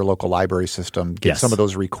work through your local library system, get some of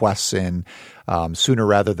those requests in sooner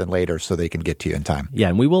rather than later so they can get to you in time. Yeah,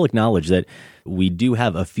 and we will acknowledge that we do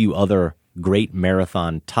have a few other great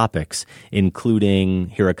marathon topics,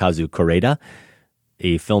 including Hirokazu Koreeda,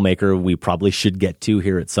 a filmmaker we probably should get to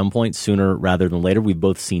here at some point sooner rather than later. We've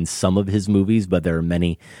both seen some of his movies, but there are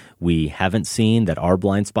many we haven't seen that are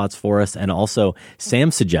blind spots for us. And also,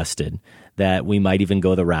 Sam suggested that we might even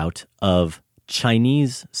go the route of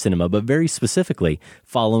Chinese cinema, but very specifically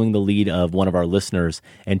following the lead of one of our listeners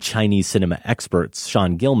and Chinese cinema experts,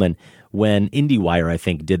 Sean Gilman, when IndieWire, I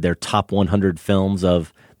think, did their top 100 films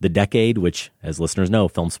of the decade, which, as listeners know,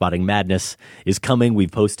 Film Spotting Madness is coming.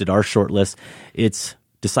 We've posted our shortlist. It's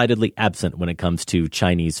decidedly absent when it comes to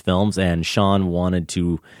Chinese films, and Sean wanted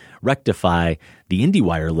to rectify the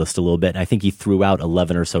IndieWire list a little bit. I think he threw out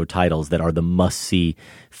 11 or so titles that are the must-see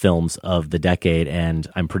films of the decade, and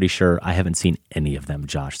I'm pretty sure I haven't seen any of them,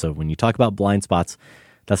 Josh. So when you talk about blind spots,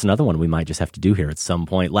 that's another one we might just have to do here at some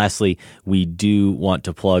point. Lastly, we do want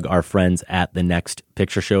to plug our friends at The Next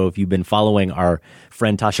Picture Show. If you've been following our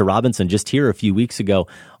friend Tasha Robinson just here a few weeks ago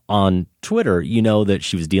on Twitter, you know that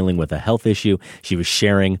she was dealing with a health issue. She was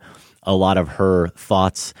sharing a lot of her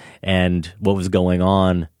thoughts and what was going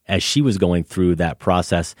on as she was going through that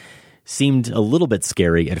process. Seemed a little bit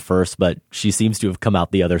scary at first, but she seems to have come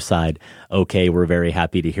out the other side okay. We're very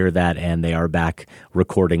happy to hear that, and they are back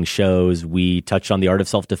recording shows. We touched on The Art of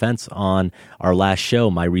Self-Defense on our last show,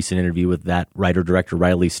 my recent interview with that writer-director,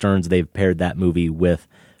 Riley Stearns. They've paired that movie with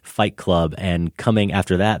Fight Club, and coming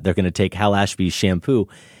after that, they're going to take Hal Ashby's Shampoo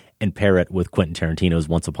and pair it with Quentin Tarantino's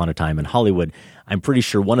Once Upon a Time in Hollywood. I'm pretty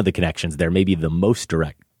sure one of the connections there, maybe the most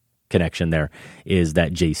direct connection there, is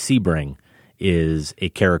that Jay Sebring is a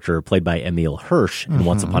character played by Emile Hirsch in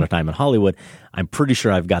Once Upon a Time in Hollywood. I'm pretty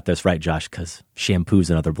sure I've got this right, Josh, because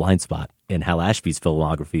Shampoo's another blind spot in Hal Ashby's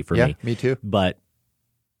filmography for me. Yeah, me too. But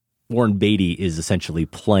Warren Beatty is essentially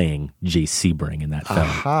playing Jay Sebring in that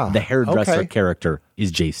film. The hairdresser character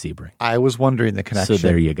is Jay Sebring. I was wondering the connection so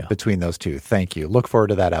there you go. between those two. Thank you. Look forward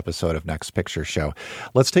to that episode of Next Picture Show.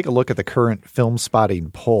 Let's take a look at the current Film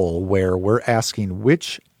Spotting poll, where we're asking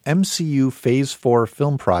which MCU Phase 4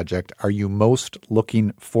 film project are you most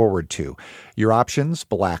looking forward to? Your options: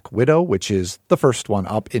 Black Widow, which is the first one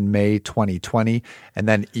up in May 2020, and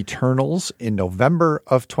then Eternals in November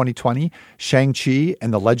of 2020, Shang-Chi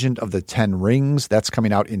and the Legend of the Ten Rings, that's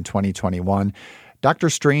coming out in 2021, Doctor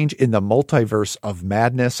Strange in the Multiverse of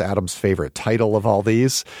Madness, Adam's favorite title of all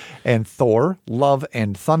these, and Thor, Love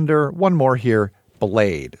and Thunder, one more here,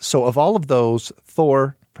 Blade. So of all of those,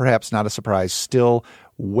 Thor, perhaps not a surprise, still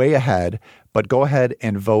way ahead, but go ahead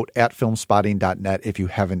and vote at filmspotting.net if you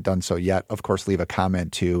haven't done so yet. Of course, leave a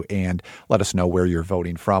comment too and let us know where you're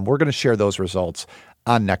voting from. We're going to share those results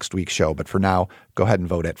on next week's show, but for now, go ahead and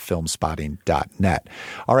vote at filmspotting.net.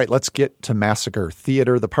 All right, let's get to Massacre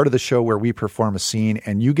Theater, the part of the show where we perform a scene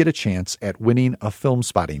and you get a chance at winning a Film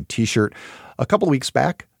Spotting t-shirt. A couple weeks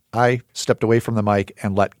back, I stepped away from the mic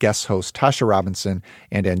and let guest host Tasha Robinson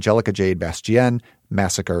and Angelica Jade Bastien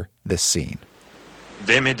massacre this scene.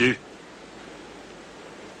 Vem är du?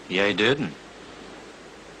 Jag är döden.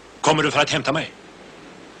 Kommer du för att hämta mig?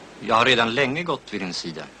 Jag har redan länge gått vid din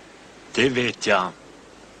sida. Det vet jag.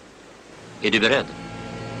 Är du beredd?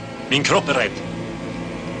 Min kropp är rädd.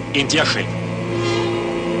 Inte jag själv.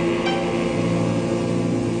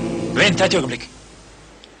 Vänta ett ögonblick.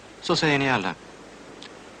 Så säger ni alla.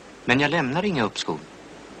 Men jag lämnar inga uppskov.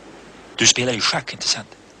 Du spelar ju schack, inte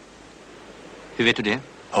sant? Hur vet du det?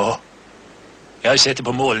 Ja. Jag har sett det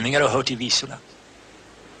på målningar och hört i visorna.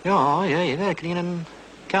 Ja, jag är verkligen en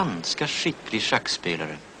ganska skicklig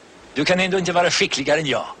schackspelare. Du kan ändå inte vara skickligare än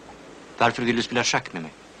jag. Varför vill du spela schack med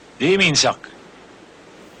mig? Det är min sak.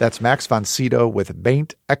 That's Max von Sydow with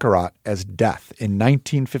Bengt Ekerot as Death in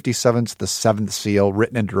 1957's The Seventh Seal,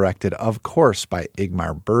 written and directed, of course, by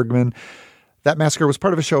Ingmar Bergman. That massacre was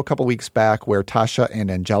part of a show a couple weeks back where Tasha and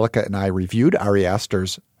Angelica and I reviewed Ari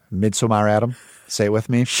Aster's Midsommar, Adam. Say it with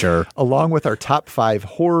me. Sure. Along with our top 5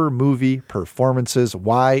 horror movie performances,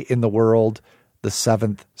 why in the world The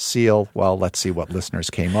Seventh Seal? Well, let's see what listeners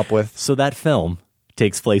came up with. So that film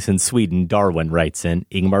takes place in Sweden. Darwin writes in.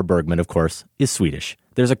 Ingmar Bergman, of course, is Swedish.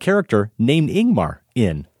 There's a character named Ingmar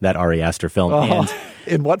in that Ari Aster film. And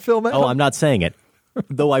in what film? Oh, I'm not saying it.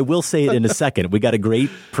 Though I will say it in a second. We got a great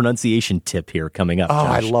pronunciation tip here coming up. Oh,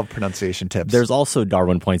 Josh. I love pronunciation tips. There's also,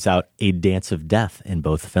 Darwin points out, a dance of death in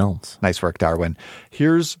both films. Nice work, Darwin.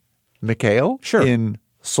 Here's Mikael in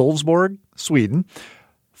Sölvesborg, Sweden.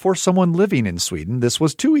 For someone living in Sweden, this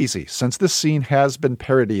was too easy, since this scene has been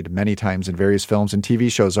parodied many times in various films and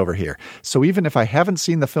TV shows over here. So even if I haven't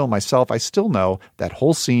seen the film myself, I still know that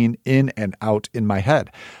whole scene in and out in my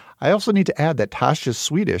head. I also need to add that Tasha's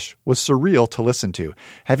Swedish was surreal to listen to,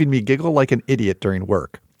 having me giggle like an idiot during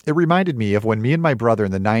work. It reminded me of when me and my brother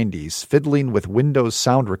in the 90s, fiddling with Windows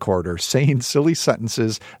sound recorder, saying silly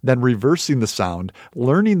sentences, then reversing the sound,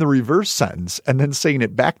 learning the reverse sentence, and then saying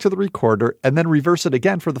it back to the recorder, and then reverse it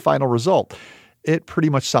again for the final result. It pretty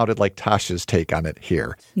much sounded like Tasha's take on it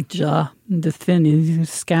here. Ja, det finns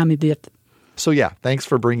skam I det. So yeah, thanks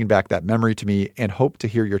for bringing back that memory to me, and hope to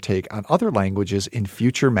hear your take on other languages in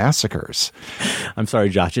future massacres. I'm sorry,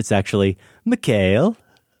 Josh. It's actually Mikael.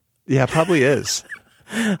 Yeah, it probably is.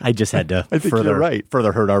 I just had to I think you're right.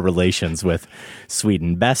 further hurt our relations with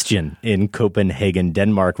Sweden. Bastian in Copenhagen,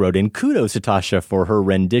 Denmark wrote in, kudos to Tasha for her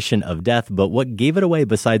rendition of death, but what gave it away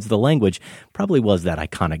besides the language probably was that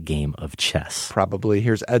iconic game of chess. Probably.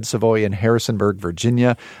 Here's Ed Savoy in Harrisonburg,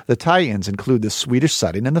 Virginia. The tie-ins include the Swedish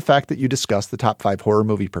setting and the fact that you discussed the top 5 horror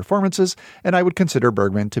movie performances, and I would consider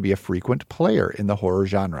Bergman to be a frequent player in the horror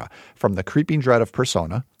genre, from the creeping dread of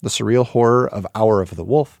Persona, the surreal horror of Hour of the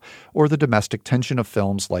Wolf, or the domestic tension of films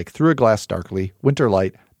like Through a Glass Darkly, Winter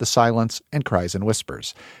Light, The Silence, and Cries and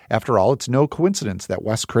Whispers. After all, it's no coincidence that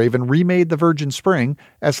Wes Craven remade The Virgin Spring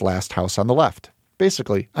as Last House on the Left.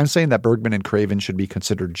 Basically, I'm saying that Bergman and Craven should be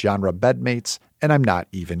considered genre bedmates, and I'm not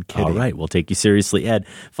even kidding. All right, we'll take you seriously, Ed.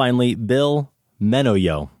 Finally, Bill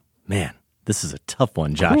Menoyo. Man, this is a tough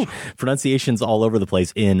one, Josh. Ooh. Pronunciations all over the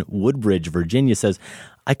place in Woodbridge, Virginia, says,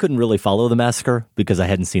 I couldn't really follow the massacre because I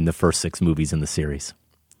hadn't seen the first 6 movies in the series.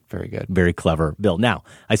 Very good. Very clever, Bill. Now,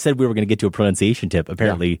 I said we were going to get to a pronunciation tip.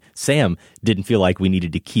 Apparently, Sam didn't feel like we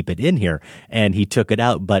needed to keep it in here, and he took it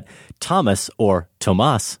out. But Thomas, or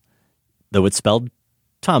Tomas, though it's spelled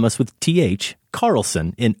Thomas with TH,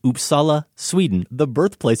 Carlson in Uppsala, Sweden, the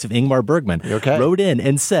birthplace of Ingmar Bergman, wrote in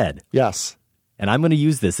and said, yes. And I'm going to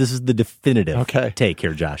use this. This is the definitive take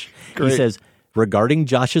here, Josh. Great. He says, regarding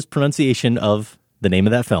Josh's pronunciation of the name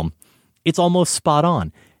of that film, it's almost spot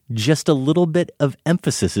on. Just a little bit of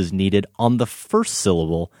emphasis is needed on the first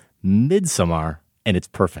syllable, Midsommar, and it's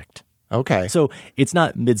perfect. Okay. So it's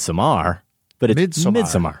not Midsommar, but it's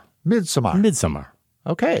Midsommar. Midsommar.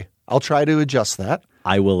 Okay. I'll try to adjust that.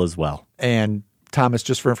 I will as well. And Thomas,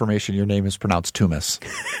 just for information, your name is pronounced Tumas.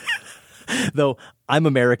 Though I'm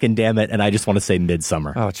American, damn it, and I just want to say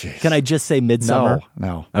Midsummer. Oh, jeez. Can I just say Midsummer?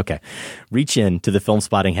 No. Okay. Reach in to the Film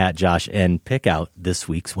Spotting hat, Josh, and pick out this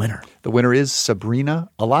week's winner. The winner is Sabrina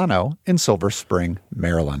Alano in Silver Spring,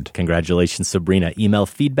 Maryland. Congratulations, Sabrina. Email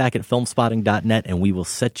feedback@filmspotting.net, and we will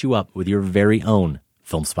set you up with your very own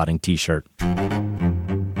Film Spotting t-shirt.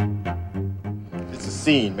 It's a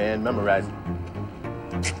scene, man. Memorize it.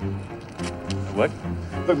 What?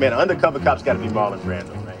 Look, man, undercover cop's got to be Marlon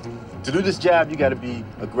Brando, right? To do this job, you got to be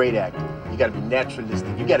a great actor. You got to be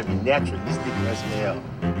naturalistic. You got to be naturalistic as hell.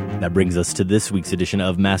 That brings us to this week's edition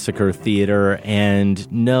of Massacre Theater,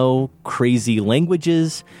 and no crazy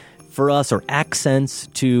languages for us or accents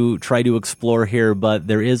to try to explore here, but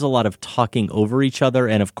there is a lot of talking over each other,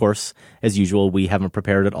 and of course, as usual, we haven't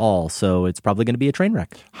prepared at all, so it's probably going to be a train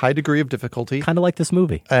wreck. High degree of difficulty. Kind of like this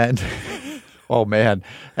movie. And... oh, man.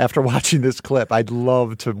 After watching this clip, I'd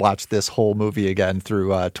love to watch this whole movie again through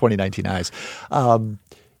 2019 eyes.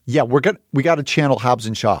 Yeah, we got to channel Hobbs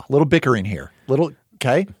and Shaw. A little bickering here.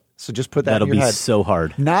 Okay? So just put that in your head. That'll be so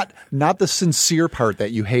hard. Not the sincere part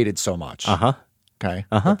that you hated so much. Uh-huh. Okay?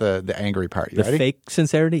 Uh-huh. The angry part. You ready? Fake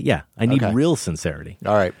sincerity? Yeah. I need real sincerity.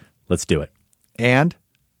 All right. Let's do it. And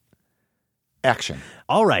action.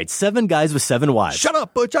 All right, 7 guys with 7 wives. Shut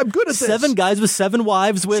up, Butch. I'm good at this. 7 guys with 7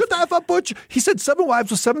 wives with... Shut the F up, Butch. He said 7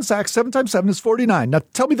 wives with 7 sacks. 7 times 7 is 49. Now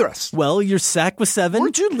tell me the rest. Well, your sack was 7.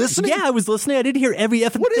 Weren't you listening? Yeah, I was listening. I didn't hear every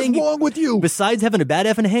effing thing. What is wrong with you? Besides having a bad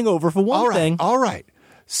effing hangover for one thing. All right.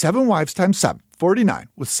 7 wives times 7, 49.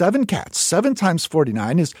 With 7 cats, 7 times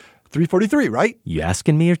 49 is 343, right? You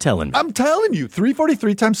asking me or telling me? I'm telling you.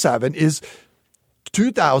 343 times 7 is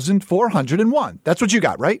 2401. That's what you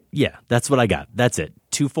got, right? Yeah, that's what I got. That's it.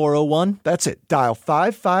 2401? That's it. Dial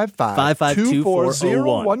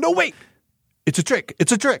 555-2401. No, wait. It's a trick.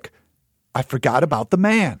 It's a trick. I forgot about the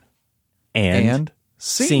man. And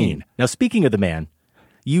scene. Now, speaking of the man,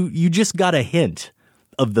 you just got a hint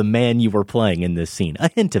of the man you were playing in this scene. A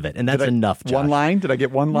hint of it, and that's enough, Josh. One line? Did I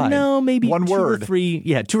get one line? No, maybe one word. 2 or 3.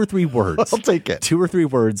 Yeah, 2 or 3 words. I'll take it. 2 or 3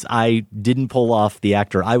 words. I didn't pull off the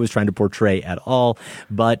actor I was trying to portray at all,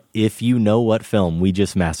 but if you know what film we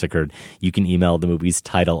just massacred, you can email the movie's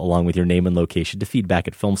title along with your name and location to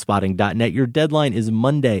feedback@filmspotting.net. Your deadline is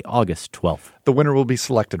Monday, August 12th. The winner will be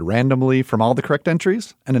selected randomly from all the correct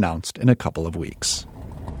entries and announced in a couple of weeks.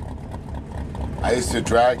 I used to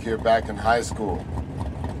drag here back in high school.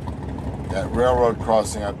 That railroad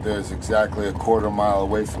crossing up there is exactly a quarter mile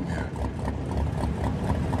away from here.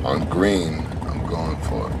 On green, I'm going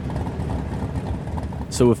for it.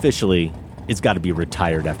 So officially, it's got to be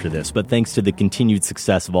retired after this. But thanks to the continued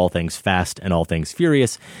success of All Things Fast and All Things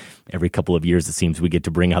Furious, every couple of years it seems we get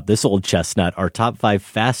to bring out this old chestnut, our top 5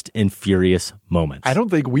 Fast and Furious moments. I don't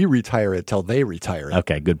think we retire it till they retire it.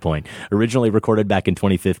 Okay, good point. Originally recorded back in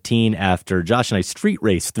 2015 after Josh and I street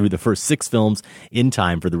raced through the first 6 films in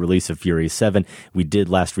time for the release of Furious 7. We did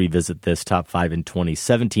last revisit this top 5 in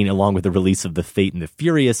 2017 along with the release of The Fate and the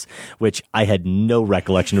Furious, which I had no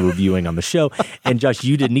recollection of reviewing on the show. And Josh,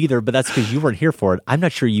 you didn't either, but that's because you weren't here for it. I'm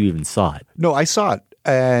not sure you even saw it. No, I saw it.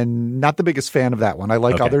 And not the biggest fan of that one. I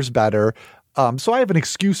like others better. So I have an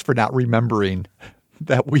excuse for not remembering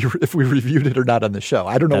that if we reviewed it or not on the show.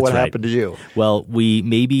 I don't know what happened to you. Well, we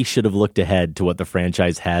maybe should have looked ahead to what the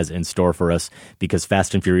franchise has in store for us because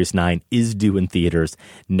Fast and Furious 9 is due in theaters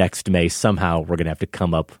next May. Somehow we're going to have to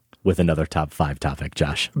come up with another top 5 topic,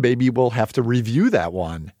 Josh. Maybe we'll have to review that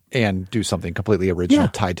one and do something completely original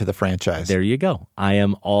tied to the franchise. There you go. I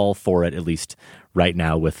am all for it, at least right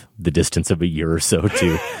now with the distance of a year or so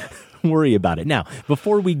to worry about it. Now,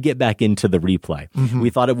 before we get back into the replay, we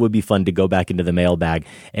thought it would be fun to go back into the mailbag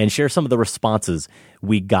and share some of the responses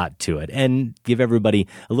we got to it and give everybody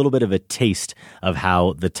a little bit of a taste of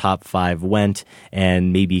how the top 5 went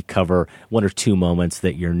and maybe cover 1 or 2 moments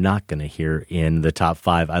that you're not going to hear in the top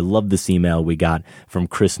 5. I love this email we got from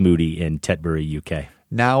Chris Moody in Tetbury, UK.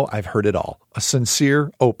 Now I've heard it all. A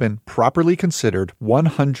sincere, open, properly considered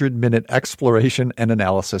 100-minute exploration and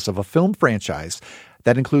analysis of a film franchise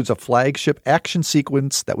that includes a flagship action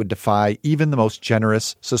sequence that would defy even the most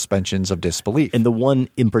generous suspensions of disbelief. And the one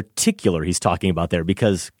in particular he's talking about there,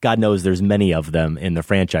 because God knows there's many of them in the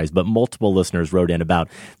franchise, but multiple listeners wrote in about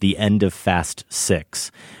the end of Fast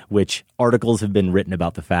 6, which articles have been written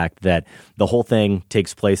about the fact that the whole thing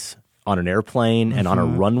takes place on an airplane and on a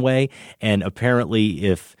runway. And apparently,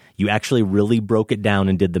 if you actually really broke it down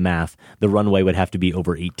and did the math, the runway would have to be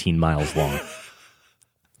over 18 miles long.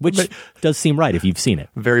 Which does seem right if you've seen it.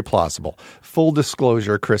 Very plausible. Full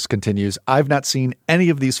disclosure, Chris continues, I've not seen any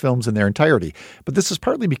of these films in their entirety, but this is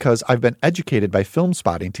partly because I've been educated by Film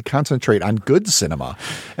Spotting to concentrate on good cinema,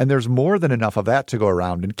 and there's more than enough of that to go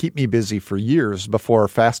around and keep me busy for years before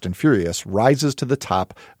Fast and Furious rises to the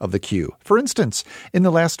top of the queue. For instance, in the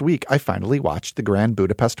last week, I finally watched The Grand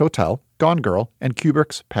Budapest Hotel, Gone Girl, and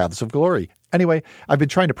Kubrick's Paths of Glory. Anyway, I've been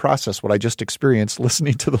trying to process what I just experienced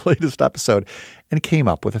listening to the latest episode and came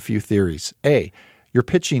up with a few theories. A, you're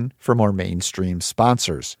pitching for more mainstream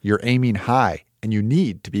sponsors. You're aiming high, and you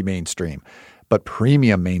need to be mainstream, but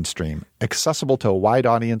premium mainstream, accessible to a wide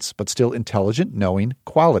audience, but still intelligent, knowing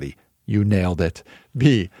quality. You nailed it.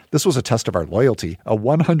 B, this was a test of our loyalty, a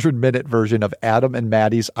 100-minute version of Adam and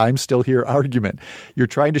Maddie's I'm Still Here argument. You're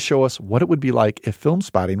trying to show us what it would be like if Film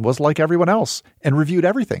Spotting was like everyone else and reviewed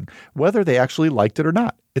everything, whether they actually liked it or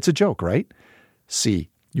not. It's a joke, right? C,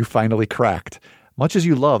 you finally cracked. Much as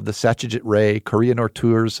you love the Satyajit Ray, Korean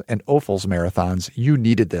Tours, and Ophuls marathons, you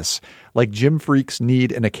needed this. Like gym freaks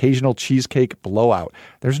need an occasional cheesecake blowout.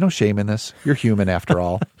 There's no shame in this. You're human after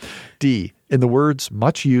all. D, in the words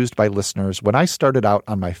much used by listeners when I started out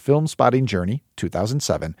on my Film Spotting journey,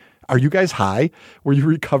 2007, are you guys high? Were you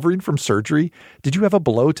recovering from surgery? Did you have a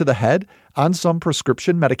blow to the head? On some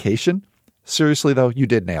prescription medication? Seriously, though, you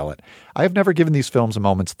did nail it. I have never given these films a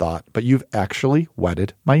moment's thought, but you've actually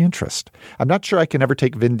whetted my interest. I'm not sure I can ever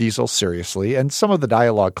take Vin Diesel seriously, and some of the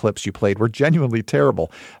dialogue clips you played were genuinely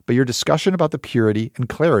terrible, but your discussion about the purity and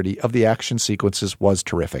clarity of the action sequences was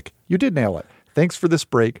terrific. You did nail it. Thanks for this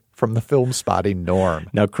break from the Film Spotting norm.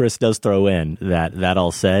 Now, Chris does throw in that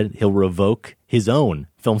all said, he'll revoke his own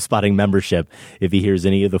Film Spotting membership if he hears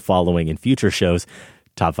any of the following in future shows.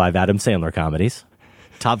 Top 5 Adam Sandler comedies.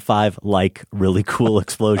 Top 5 like really cool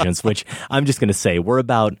explosions, which I'm just going to say we're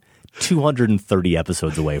about 230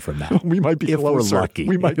 episodes away from that. We might be if closer. We're lucky.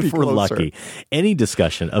 We might be if we're closer. lucky. Any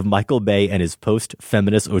discussion of Michael Bay and his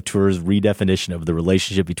post-feminist auteur's redefinition of the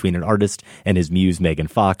relationship between an artist and his muse, Megan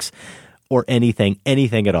Fox, or anything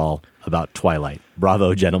at all about Twilight.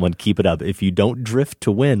 Bravo, gentlemen. Keep it up. If you don't drift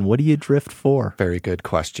to win, what do you drift for? Very good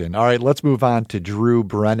question. All right, let's move on to Drew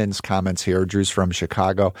Brennan's comments here. Drew's from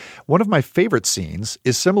Chicago. One of my favorite scenes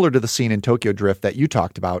is similar to the scene in Tokyo Drift that you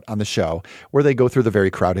talked about on the show, where they go through the very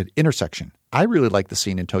crowded intersection. I really like the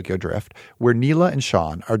scene in Tokyo Drift where Neela and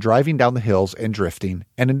Sean are driving down the hills and drifting,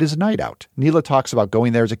 and it is night out. Neela talks about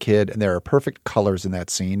going there as a kid, and there are perfect colors in that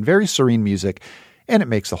scene, very serene music, and it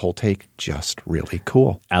makes the whole take just really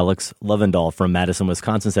cool. Alex Lovendahl from Madison,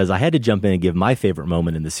 Wisconsin says, I had to jump in and give my favorite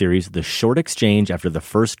moment in the series, the short exchange after the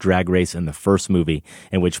first drag race in the first movie,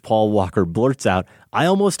 in which Paul Walker blurts out, I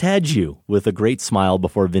almost had you, with a great smile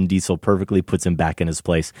before Vin Diesel perfectly puts him back in his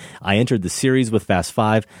place. I entered the series with Fast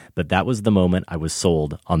 5, but that was the moment I was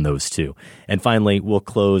sold on those two. And finally, we'll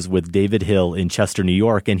close with David Hill in Chester, New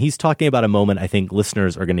York, and he's talking about a moment I think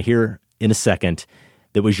listeners are going to hear in a second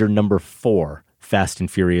that was your number 4 Fast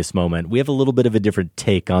and Furious moment. We have a little bit of a different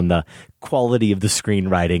take on the quality of the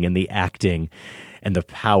screenwriting and the acting and the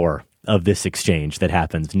power of this exchange that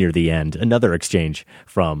happens near the end. Another exchange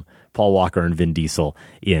from Paul Walker and Vin Diesel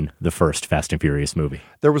in the first Fast and Furious movie.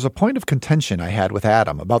 There was a point of contention I had with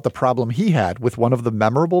Adam about the problem he had with one of the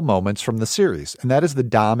memorable moments from the series, and that is the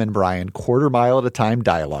Dom and Brian quarter-mile-at-a-time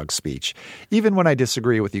dialogue speech. Even when I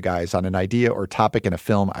disagree with you guys on an idea or topic in a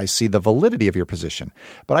film, I see the validity of your position.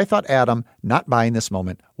 But I thought Adam not buying this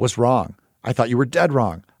moment was wrong. I thought you were dead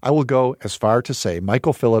wrong. I will go as far to say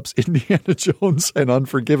Michael Phillips, Indiana Jones, and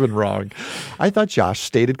Unforgiven wrong. I thought Josh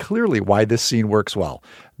stated clearly why this scene works well.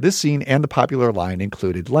 This scene and the popular line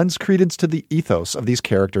included lends credence to the ethos of these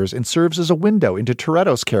characters and serves as a window into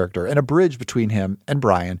Toretto's character and a bridge between him and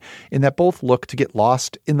Brian, in that both look to get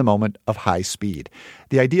lost in the moment of high speed.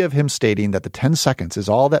 The idea of him stating that the 10 seconds is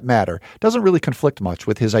all that matter doesn't really conflict much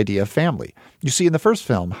with his idea of family. You see in the first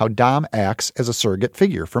film how Dom acts as a surrogate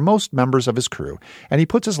figure for most members of his crew, and he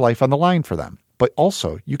puts his life on the line for them. But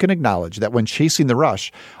also, you can acknowledge that when chasing the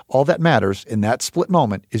rush, all that matters in that split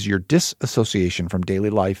moment is your disassociation from daily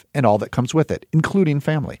life and all that comes with it, including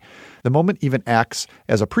family. The moment even acts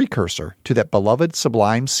as a precursor to that beloved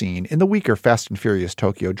sublime scene in the weaker Fast and Furious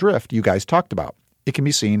Tokyo Drift you guys talked about. It can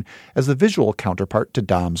be seen as the visual counterpart to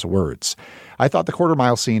Dom's words. I thought the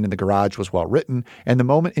quarter-mile scene in the garage was well written, and the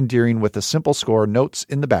moment endearing with the simple score notes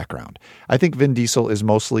in the background. I think Vin Diesel is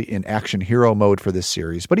mostly in action hero mode for this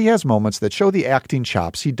series, but he has moments that show the acting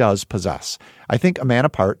chops he does possess. I think A Man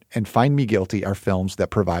Apart and Find Me Guilty are films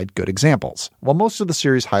that provide good examples. While most of the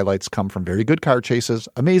series highlights come from very good car chases,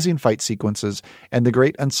 amazing fight sequences, and the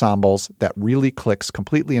great ensembles that really clicks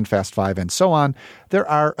completely in Fast 5 and so on, there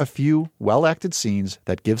are a few well-acted scenes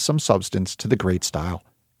that give some substance to the great style.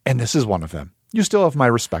 And this is one of them. You still have my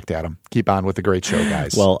respect, Adam. Keep on with the great show,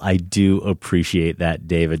 guys. Well, I do appreciate that,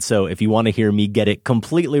 David. So if you want to hear me get it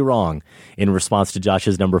completely wrong in response to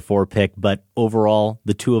Josh's number 4 pick, but overall,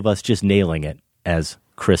 the two of us just nailing it, as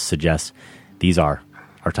Chris suggests, these are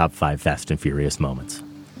our top 5 Fast and Furious moments.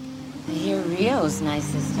 I hear Rio's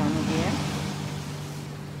nice this time of year.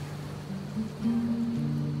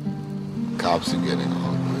 Cops are getting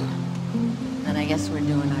hungry. Then I guess we're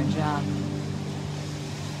doing our job.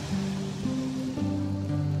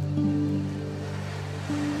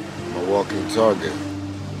 I'm a walking target.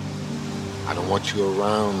 I don't want you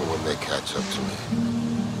around when they catch up to me.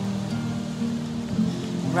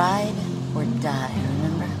 Ride or die,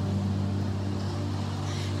 remember?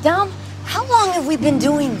 Dom, how long have we been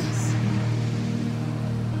doing this?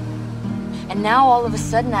 And now all of a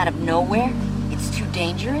sudden, out of nowhere, it's too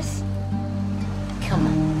dangerous? Come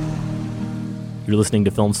on. You're listening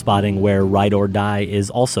to Film Spotting, where Ride or Die is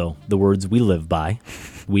also the words we live by.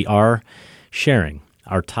 We are sharing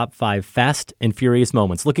our top 5 Fast and Furious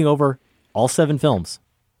moments, looking over all 7 films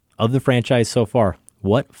of the franchise so far.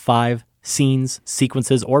 What 5 scenes,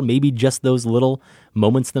 sequences, or maybe just those little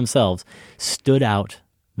moments themselves stood out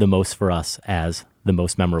the most for us as the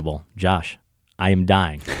most memorable? Josh, I am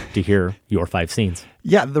dying to hear your 5 scenes.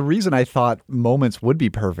 Yeah, the reason I thought moments would be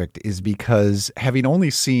perfect is because having only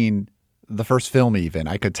seen the first film even,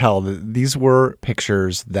 I could tell that these were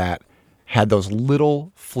pictures that had those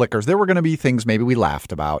little flickers. There were going to be things maybe we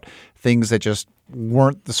laughed about, things that just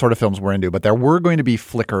weren't the sort of films we're into, but there were going to be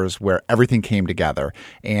flickers where everything came together,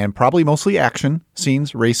 and probably mostly action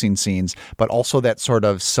scenes, racing scenes, but also that sort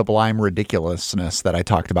of sublime ridiculousness that I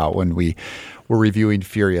talked about when we were reviewing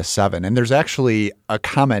Furious 7. And there's actually a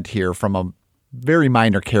comment here from very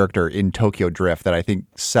minor character in Tokyo Drift that I think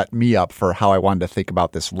set me up for how I wanted to think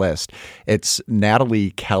about this list. It's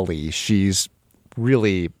Natalie Kelly. She's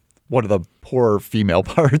really one of the poor female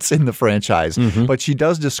parts in the franchise. But she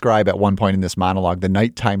does describe at one point in this monologue the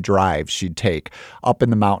nighttime drives she'd take up in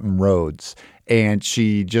the mountain roads. And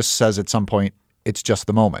she just says at some point, it's just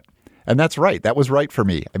the moment. And that's right. That was right for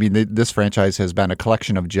me. I mean, this franchise has been a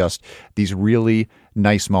collection of just these really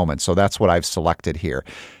nice moments. So that's what I've selected here.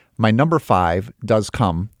 My number 5 does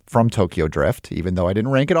come from Tokyo Drift, even though I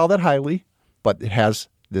didn't rank it all that highly, but it has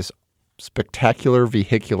this spectacular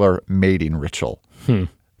vehicular mating ritual.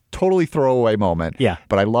 Totally throwaway moment. Yeah.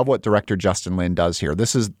 But I love what director Justin Lin does here.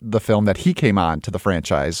 This is the film that he came on to the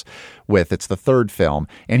franchise with. It's the third film.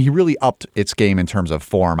 And he really upped its game in terms of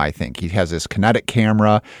form, I think. He has this kinetic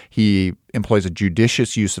camera. He employs a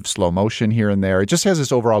judicious use of slow motion here and there. It just has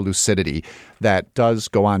this overall lucidity that does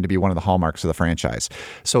go on to be one of the hallmarks of the franchise.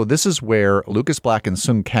 So this is where Lucas Black and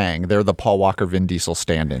Sung Kang, they're the Paul Walker, Vin Diesel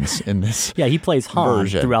stand-ins in this Yeah, he plays Han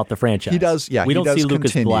version. throughout the franchise. He does, yeah. We he don't does see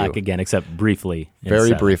Lucas continue. Black again except briefly.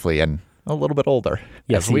 Very briefly and a little bit older,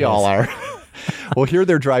 Yes, as we he all is. are. Well, here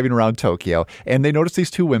they're driving around Tokyo, and they notice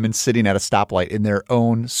these two women sitting at a stoplight in their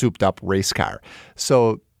own souped-up race car.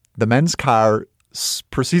 So the men's car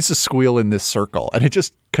proceeds to squeal in this circle, and it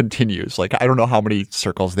just continues. Like, I don't know how many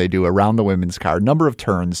circles they do around the women's car, number of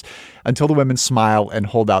turns, until the women smile and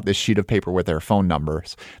hold out this sheet of paper with their phone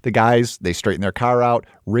numbers. The guys, they straighten their car out,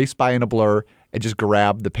 race by in a blur, and just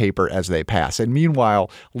grab the paper as they pass. And meanwhile,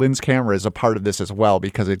 Lin's camera is a part of this as well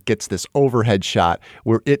because it gets this overhead shot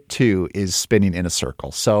where it too is spinning in a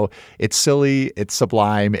circle. So it's silly, it's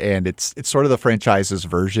sublime, and it's sort of the franchise's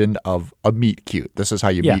version of a meet cute. This is how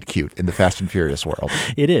you meet cute in the Fast and Furious world.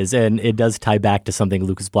 It is, and it does tie back to something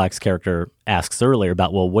Lucas Black's character asks earlier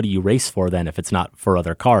about, well, what do you race for then if it's not for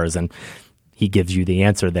other cars? And he gives you the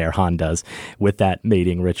answer there, Han does, with that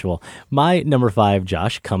mating ritual. My number 5,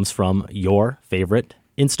 Josh, comes from your favorite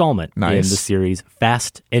installment in the series,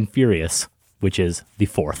 Fast and Furious, which is the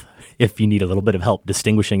 4th, if you need a little bit of help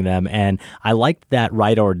distinguishing them. And I liked that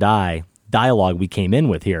ride or die dialogue we came in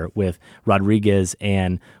with here with Rodriguez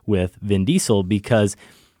and with Vin Diesel because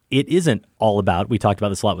it isn't all about, we talked about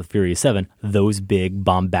this a lot with Furious 7, those big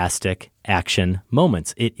bombastic action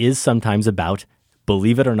moments. It is sometimes about,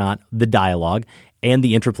 believe it or not, the dialogue and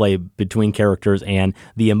the interplay between characters and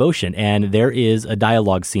the emotion. And there is a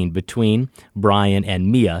dialogue scene between Brian and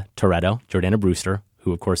Mia Toretto, Jordana Brewster,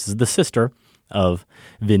 who of course is the sister of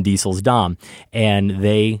Vin Diesel's Dom. And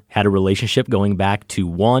they had a relationship going back to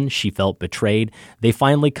 1. She felt betrayed. They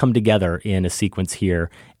finally come together in a sequence here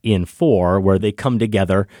in 4 where they come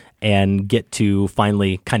together and get to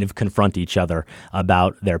finally kind of confront each other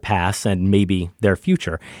about their past and maybe their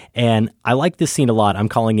future. And I like this scene a lot. I'm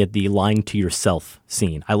calling it the lying to yourself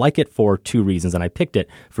scene. I like it for 2 reasons, and I picked it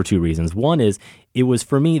for 2 reasons. One is it was,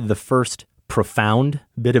 for me, the first profound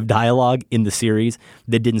bit of dialogue in the series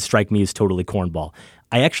that didn't strike me as totally cornball.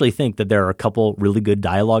 I actually think that there are a couple really good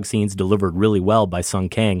dialogue scenes delivered really well by Sung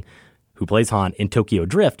Kang, who plays Han, in Tokyo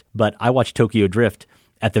Drift, but I watched Tokyo Drift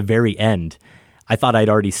at the very end. I thought I'd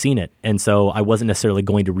already seen it, and so I wasn't necessarily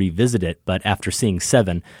going to revisit it, but after seeing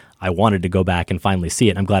 7, I wanted to go back and finally see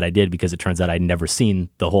it. I'm glad I did because it turns out I'd never seen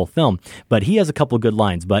the whole film. But he has a couple of good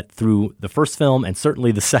lines, but through the first film and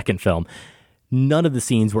certainly the second film, none of the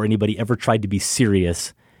scenes where anybody ever tried to be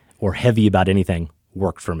serious or heavy about anything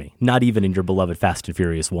worked for me. Not even in your beloved Fast and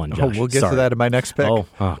Furious 1, Josh. Oh, we'll get to that in my next pick. Oh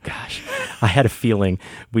gosh. I had a feeling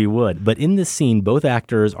we would. But in this scene, both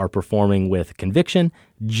actors are performing with conviction,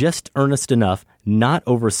 just earnest enough, not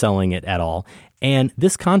overselling it at all. And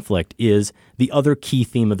this conflict is the other key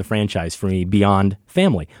theme of the franchise for me beyond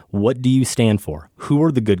family. What do you stand for? Who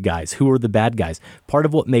are the good guys? Who are the bad guys? Part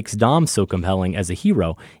of what makes Dom so compelling as a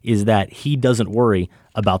hero is that he doesn't worry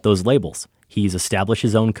about those labels. He's established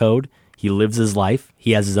his own code. He lives his life.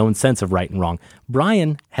 He has his own sense of right and wrong.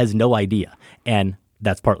 Brian has no idea. And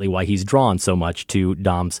that's partly why he's drawn so much to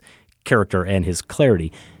Dom's character and his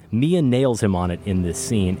clarity. Mia nails him on it in this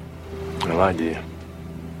scene. I lied to you.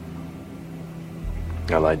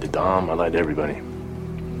 I lied to Dom. I lied to everybody.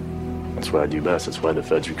 That's what I do best. That's why the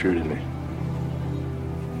feds recruited me.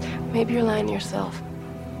 Maybe you're lying to yourself.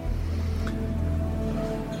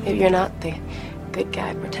 Maybe you're not the good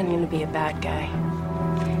guy pretending to be a bad guy.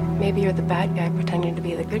 Maybe you're the bad guy pretending to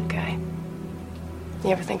be the good guy. You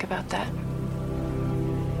ever think about that?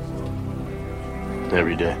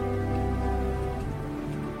 Every day.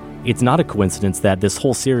 It's not a coincidence that this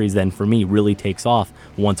whole series then for me really takes off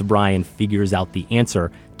once Brian figures out the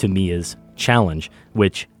answer to Mia's challenge,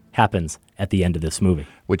 which happens at the end of this movie.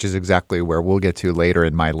 Which is exactly where we'll get to later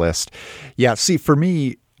in my list. Yeah, see, for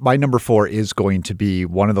me, My number 4 is going to be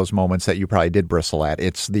one of those moments that you probably did bristle at.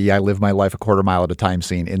 It's the "I live my life a quarter mile at a time"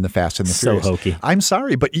 scene in The Fast and the Furious. So hokey. I'm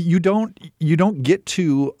sorry, but you don't get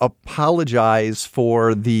to apologize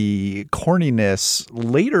for the corniness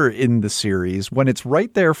later in the series when it's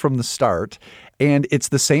right there from the start. And it's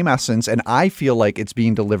the same essence, and I feel like it's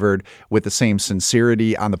being delivered with the same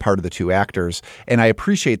sincerity on the part of the two actors. And I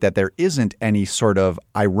appreciate that there isn't any sort of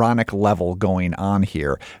ironic level going on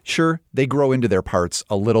here. Sure, they grow into their parts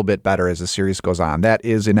a little bit better as the series goes on. That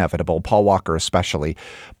is inevitable, Paul Walker especially.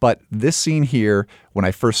 But this scene here, when I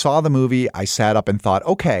first saw the movie, I sat up and thought,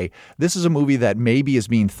 okay, this is a movie that maybe is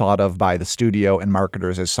being thought of by the studio and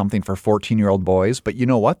marketers as something for 14-year-old boys. But you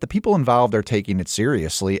know what? The people involved are taking it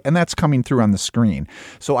seriously, and that's coming through on the screen.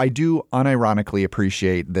 So I do unironically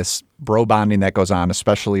appreciate this bro bonding that goes on,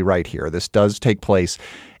 especially right here. This does take place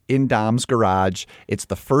in Dom's garage. It's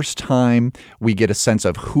the first time we get a sense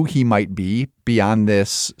of who he might be beyond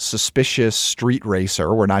this suspicious street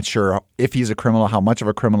racer. We're not sure if he's a criminal, how much of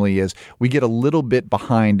a criminal he is. We get a little bit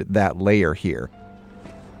behind that layer here.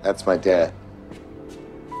 That's my dad.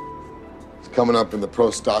 He's coming up in the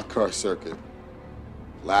pro stock car circuit.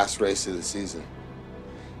 Last race of the season.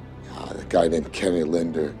 The guy named Kenny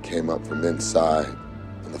Linder came up from inside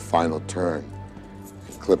in the final turn.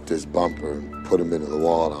 He clipped his bumper and put him into the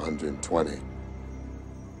wall at 120.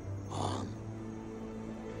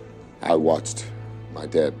 I watched my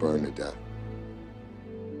dad burn to death.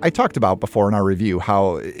 I talked about before in our review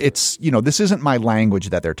how it's, this isn't my language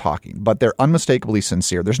that they're talking, but they're unmistakably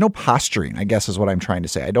sincere. There's no posturing, I guess is what I'm trying to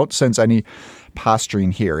say. I don't sense any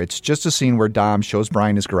posturing here. It's just a scene where Dom shows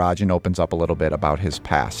Brian his garage and opens up a little bit about his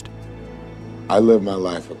past. I live my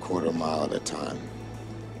life a quarter mile at a time.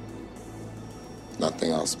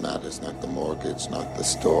 Nothing else matters, not the mortgage, not the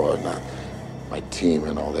store, not my team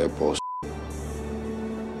and all their bullshit.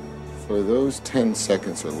 For those 10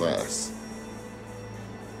 seconds or less,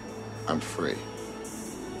 I'm free.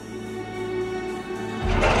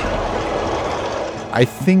 I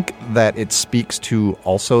think that it speaks to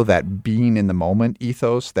also that being in the moment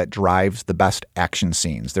ethos that drives the best action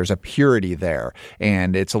scenes. There's a purity there,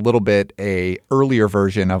 and it's a little bit a earlier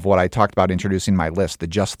version of what I talked about introducing my list, the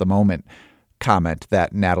just the moment comment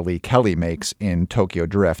that Natalie Kelly makes in Tokyo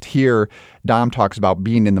Drift. Here, Dom talks about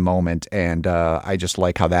being in the moment, and I just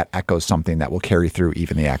like how that echoes something that will carry through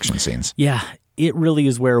even the action scenes. Yeah, it really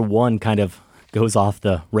is where one kind of goes off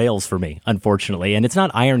the rails for me, unfortunately. And it's not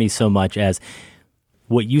irony so much as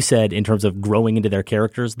what you said in terms of growing into their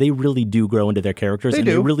characters. They really do grow into their characters,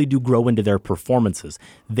 they really do grow into their performances.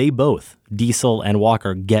 They both, Diesel and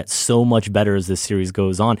Walker, get so much better as this series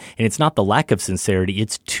goes on. And it's not the lack of sincerity,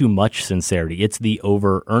 it's too much sincerity. It's the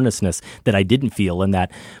over earnestness that I didn't feel in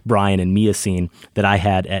that Brian and Mia scene that I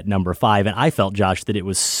had at number 5. And I felt, Josh, that it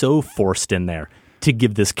was so forced in there to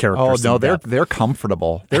give this character some depth. They're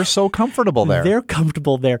comfortable. They're so comfortable there. They're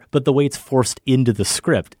comfortable there, but the way it's forced into the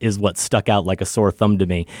script is what stuck out like a sore thumb to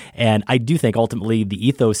me. And I do think ultimately the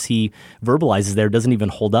ethos he verbalizes there doesn't even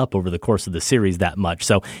hold up over the course of the series that much.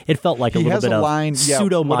 So it felt like a little bit of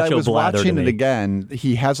pseudo macho blather to me. When I was watching it again,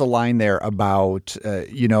 he has a line there about,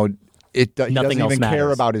 he doesn't even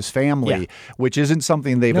care about his family, which isn't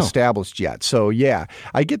something they've established yet. So, yeah,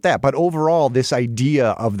 I get that. But overall, this idea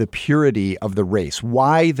of the purity of the race,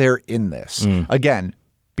 why they're in this, again,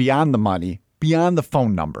 beyond the money, beyond the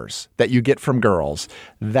phone numbers that you get from girls,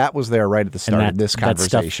 that was there right at the start of this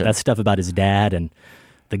conversation. That stuff about his dad and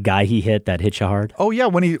the guy he hit that hit you hard. Oh yeah,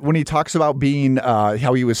 when he talks about being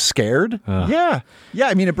how he was scared. Yeah.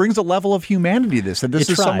 I mean, it brings a level of humanity to this. That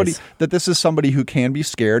this is somebody who can be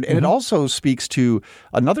scared, and it also speaks to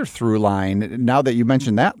another through line. Now that you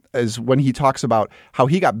mentioned that, is when he talks about how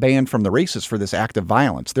he got banned from the races for this act of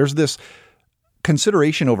violence. There's this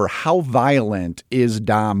consideration over how violent is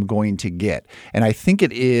Dom going to get. And I think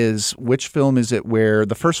it is, which film is it where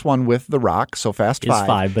the first one with The Rock, so Fast Five,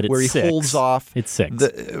 5, but it's where he 6. holds off it's 6.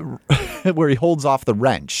 Where he holds off the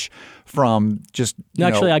wrench from just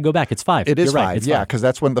I go back, it's 5. It is You're 5, right, it's yeah, because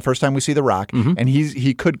that's when the first time we see The Rock, and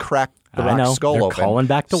he could crack the Rock's skull They're open. Calling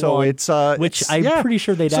back to so 1, it's which I'm pretty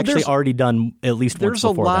sure they'd actually already done at least once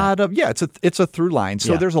before that. It's a through line.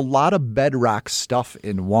 So there's a lot of bedrock stuff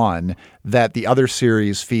in 1 that the other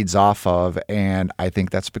series feeds off of, and I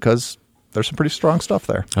think that's because there's some pretty strong stuff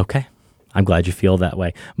there. Okay. I'm glad you feel that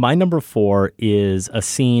way. My number 4 is a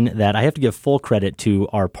scene that I have to give full credit to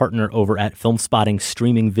our partner over at Film Spotting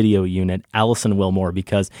streaming video unit, Allison Wilmore,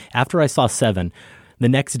 because after I saw 7, the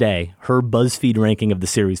next day, her BuzzFeed ranking of the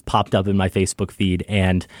series popped up in my Facebook feed,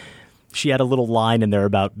 and she had a little line in there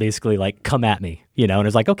about basically like, come at me, and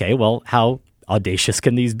it's like, okay, well, how audacious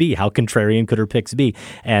can these be? How contrarian could her picks be?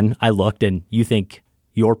 And I looked, and you think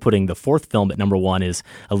you're putting the fourth film at number 1 is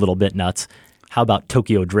a little bit nuts. How about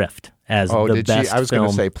Tokyo Drift as the best I was going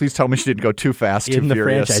to say, please tell me she didn't go too fast, in the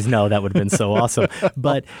furious. franchise? No, that would have been so awesome.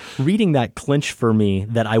 But reading that clinched for me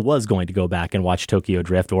that I was going to go back and watch Tokyo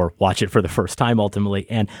Drift, or watch it for the first time ultimately.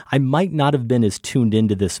 And I might not have been as tuned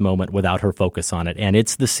into this moment without her focus on it. And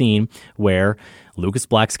it's the scene where Lucas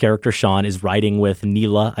Black's character, Sean, is riding with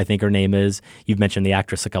Neela, I think her name is. You've mentioned the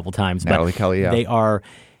actress a couple times. Natalie Kelly, yeah. They are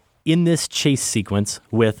in this chase sequence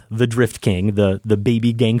with the Drift King, the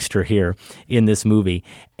baby gangster here in this movie,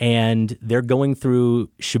 and they're going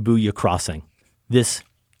through Shibuya Crossing, this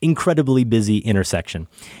incredibly busy intersection.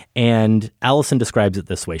 And Allison describes it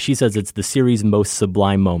this way. She says it's the series' most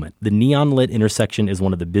sublime moment. The neon-lit intersection is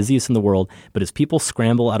one of the busiest in the world, but as people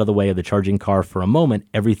scramble out of the way of the charging car for a moment,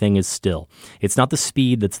 everything is still. It's not the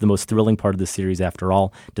speed that's the most thrilling part of the series after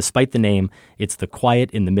all. Despite the name, it's the quiet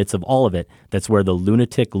in the midst of all of it that's where the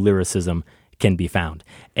lunatic lyricism can be found.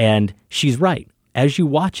 And she's right. As you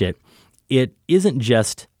watch it, it isn't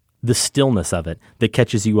just the stillness of it that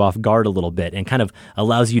catches you off guard a little bit and kind of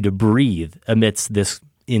allows you to breathe amidst this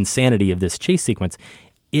insanity of this chase sequence.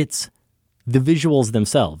 It's the visuals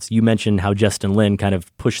themselves. You mentioned how Justin Lin kind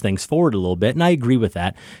of pushed things forward a little bit, and I agree with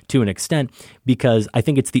that to an extent, because I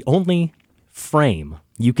think it's the only frame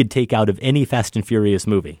you could take out of any Fast and Furious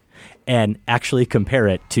movie and actually compare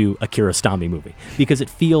it to a Kiarostami movie, because it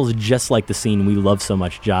feels just like the scene we love so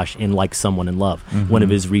much, Josh, in Like Someone in Love, one of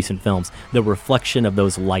his recent films. The reflection of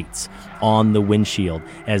those lights on the windshield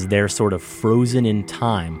as they're sort of frozen in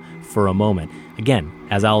time for a moment. Again,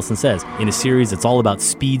 as Allison says, in a series it's all about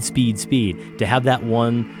speed, speed, speed. To have that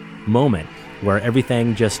one moment where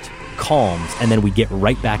everything just calms and then we get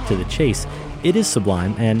right back to the chase, it is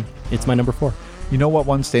sublime, and it's my number 4. You know what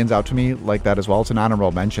one stands out to me like that as well? It's an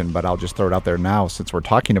honorable mention, but I'll just throw it out there now since we're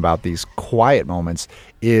talking about these quiet moments,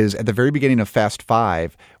 is at the very beginning of Fast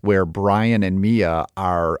 5, where Brian and Mia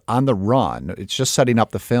are on the run. It's just setting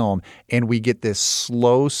up the film, and we get this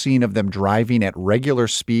slow scene of them driving at regular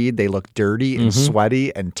speed. They look dirty and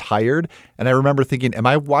sweaty and tired. And I remember thinking, am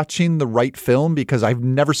I watching the right film? Because I've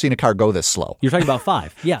never seen a car go this slow. You're talking about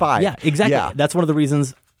 5. Yeah, 5. Yeah, exactly. Yeah. That's one of the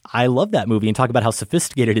reasons I love that movie and talk about how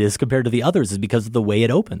sophisticated it is compared to the others, is because of the way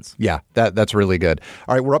it opens. Yeah, that's really good.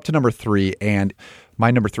 All right, we're up to number 3, and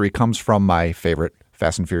my number 3 comes from my favorite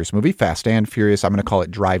Fast and Furious movie, Fast and Furious. I'm going to call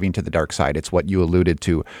it Driving to the Dark Side. It's what you alluded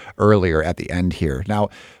to earlier at the end here. Now,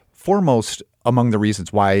 foremost among the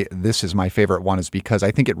reasons why this is my favorite one is because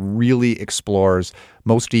I think it really explores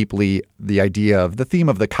most deeply the idea of the theme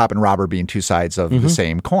of the cop and robber being two sides of the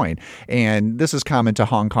same coin. And this is common to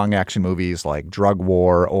Hong Kong action movies like Drug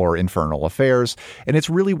War or Infernal Affairs. And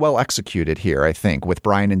it's really well executed here, I think, with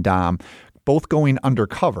Brian and Dom both going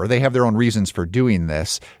undercover. They have their own reasons for doing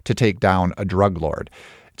this to take down a drug lord.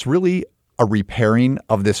 It's really a repairing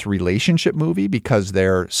of this relationship movie because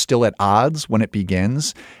they're still at odds when it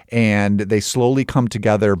begins, and they slowly come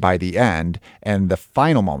together by the end. And the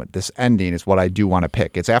final moment, this ending, is what I do want to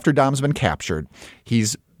pick. It's after Dom's been captured.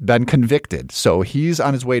 He's been convicted. So he's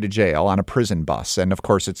on his way to jail on a prison bus. And of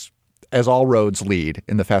course, it's as all roads lead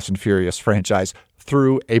in the Fast and Furious franchise,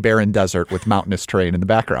 through a barren desert with mountainous terrain in the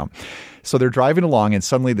background. So they're driving along, and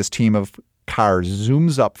suddenly this team of cars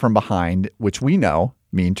zooms up from behind, which we know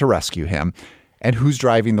mean to rescue him. And who's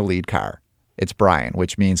driving the lead car? It's Brian,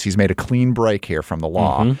 which means he's made a clean break here from the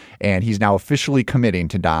law, and he's now officially committing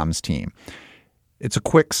to Dom's team. It's a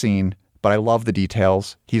quick scene, but I love the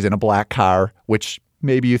details. He's in a black car, which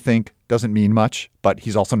maybe you think doesn't mean much, but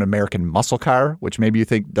he's also an American muscle car, which maybe you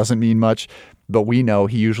think doesn't mean much, but we know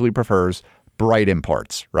he usually prefers bright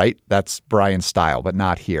imports, right? That's Brian's style, but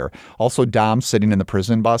not here. Also, Dom sitting in the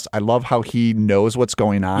prison bus. I love how he knows what's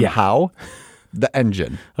going on. Yeah. How? The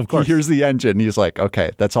engine. Of course. He hears the engine. He's like,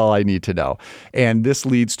 okay, that's all I need to know. And this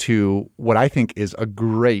leads to what I think is a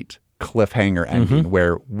great cliffhanger ending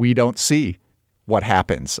where we don't see what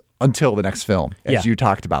happens until the next film, as you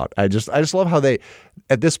talked about. I just love how they,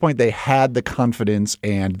 at this point, they had the confidence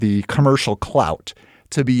and the commercial clout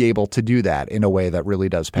to be able to do that in a way that really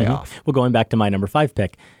does pay off. Well, going back to my number 5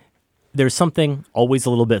 pick, there's something always a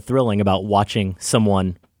little bit thrilling about watching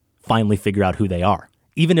someone finally figure out who they are,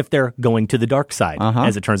 even if they're going to the dark side,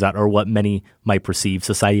 as it turns out, or what many might perceive,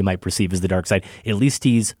 society might perceive as the dark side. At least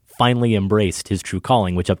he's finally embraced his true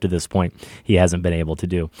calling, which up to this point he hasn't been able to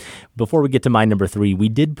do. Before we get to my number 3, we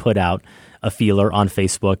did put out a feeler on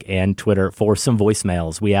Facebook and Twitter for some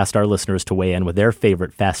voicemails. We asked our listeners to weigh in with their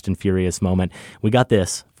favorite Fast and Furious moment. We got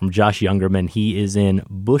this from Josh Youngerman. He is in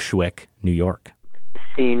Bushwick, New York.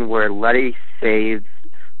 Scene where Letty saves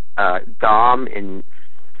Dom in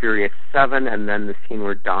Furious 7, and then the scene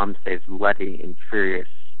where Dom saves Letty in Furious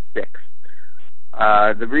 6.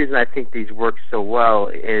 The reason I think these work so well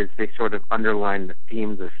is they sort of underline the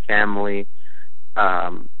themes of family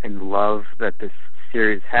and love that this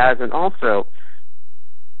series has, and also,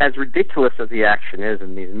 as ridiculous as the action is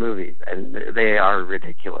in these movies, and they are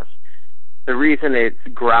ridiculous, the reason it's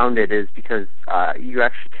grounded is because you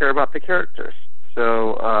actually care about the characters.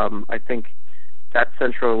 So I think that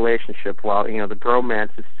central relationship, while the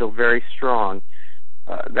bromance is still very strong,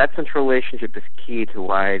 that central relationship is key to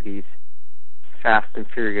why these Fast and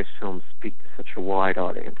Furious films speak to such a wide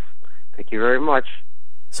audience. Thank you very much.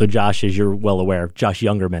 So Josh, as you're well aware, Josh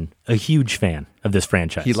Youngerman, a huge fan of this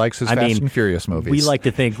franchise. He likes his Fast and Furious movies. We like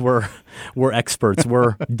to think we're experts,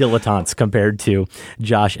 we're dilettantes compared to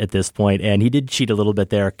Josh at this point. And he did cheat a little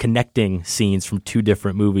bit there, connecting scenes from two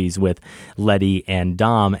different movies with Letty and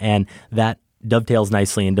Dom. And that dovetails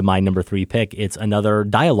nicely into my number 3 pick. It's another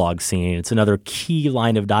dialogue scene. It's another key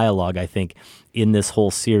line of dialogue, I think, in this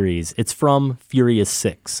whole series. It's from Furious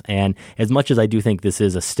 6. And as much as I do think this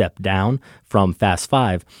is a step down from Fast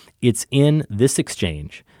 5, it's in this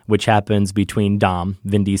exchange, which happens between Dom,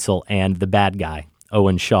 Vin Diesel, and the bad guy,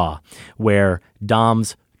 Owen Shaw, where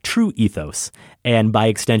Dom's true ethos, and by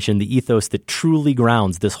extension, the ethos that truly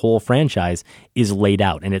grounds this whole franchise, is laid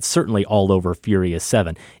out. And it's certainly all over Furious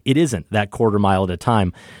 7. It isn't that quarter mile at a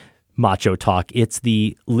time macho talk. It's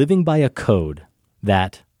the living by a code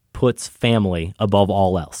that puts family above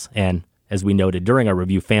all else. And as we noted during our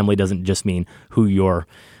review, family doesn't just mean who you're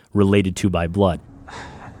related to by blood.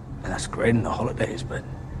 And that's great in the holidays, but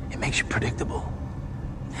it makes you predictable.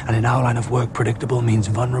 And in our line of work, predictable means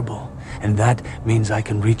vulnerable. And that means I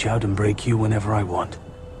can reach out and break you whenever I want.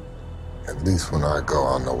 At least when I go,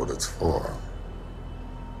 I'll know what it's for.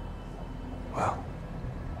 Well,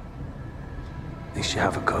 at least you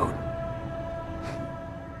have a code.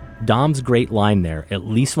 Dom's great line there, at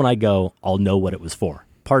least when I go, I'll know what it was for.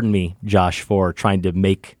 Pardon me, Josh, for trying to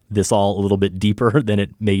make this all a little bit deeper than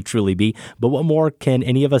it may truly be. But what more can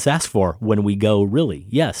any of us ask for when we go, really?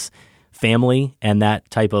 Yes. Family and that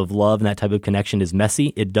type of love and that type of connection is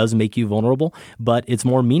messy. It does make you vulnerable, but it's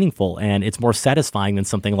more meaningful and it's more satisfying than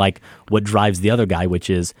something like what drives the other guy, which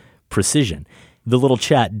is precision. The little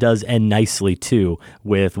chat does end nicely, too,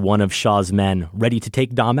 with one of Shaw's men ready to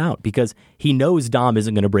take Dom out because he knows Dom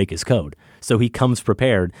isn't going to break his code. So he comes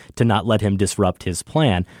prepared to not let him disrupt his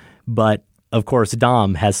plan. But, of course,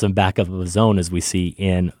 Dom has some backup of his own, as we see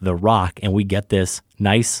in The Rock, and we get this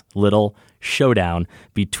nice little showdown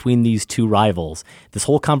between these two rivals. This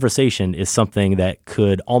whole conversation is something that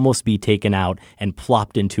could almost be taken out and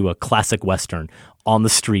plopped into a classic Western on the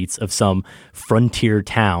streets of some frontier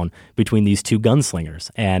town between these two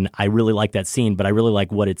gunslingers. And I really like that scene, but I really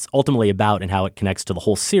like what it's ultimately about and how it connects to the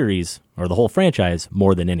whole series or the whole franchise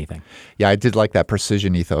more than anything. Yeah, I did like that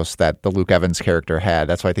precision ethos that the Luke Evans character had.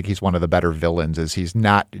 That's why I think he's one of the better villains, is he's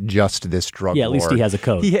not just this drug lord. Yeah, at least he has a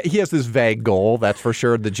code. He has this vague goal, that's for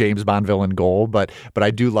sure, the James Bond villain goal, but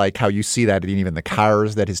I do like how you see that in even the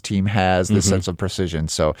cars that his team has, this sense of precision.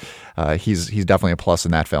 So he's definitely a plus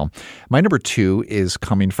in that film. My number 2 is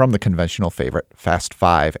coming from the conventional favorite, Fast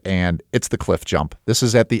 5, and it's the cliff jump. This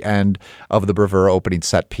is at the end of the Bravura opening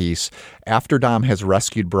set piece. After Dom has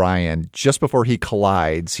rescued Brian, just before he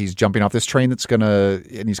collides, he's jumping off this train he's going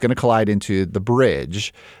to collide into the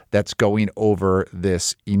bridge that's going over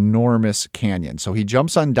this enormous canyon. So he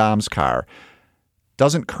jumps on Dom's car,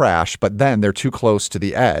 doesn't crash, but then they're too close to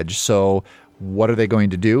the edge. So what are they going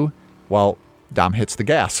to do? Well, Dom hits the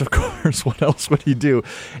gas, of course. What else would he do?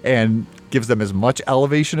 And gives them as much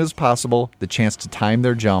elevation as possible, the chance to time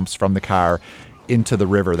their jumps from the car into the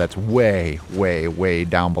river that's way, way, way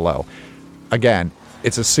down below. Again,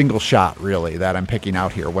 it's a single shot, really, that I'm picking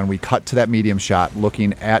out here. When we cut to that medium shot,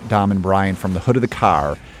 looking at Dom and Brian from the hood of the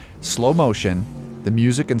car, slow motion, the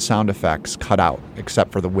music and sound effects cut out,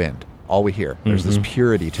 except for the wind. All we hear. There's this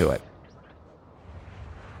purity to it.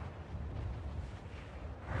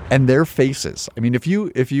 And their faces. I mean, if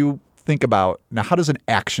you think about, now, how does an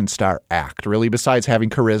action star act, really, besides having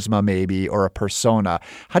charisma maybe or a persona?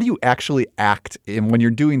 How do you actually act when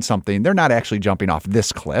you're doing something? They're not actually jumping off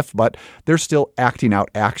this cliff, but they're still acting out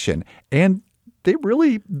action. And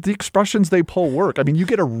the expressions they pull work. I mean, you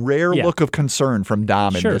get a rare look of concern from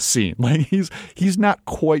Dom in this scene. Like he's not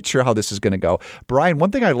quite sure how this is going to go. Brian,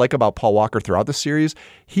 one thing I like about Paul Walker throughout the series,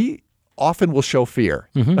 he often will show fear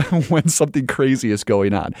when something crazy is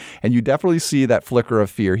going on. And you definitely see that flicker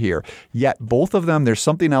of fear here. Yet both of them, there's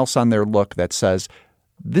something else on their look that says,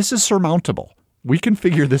 this is surmountable. We can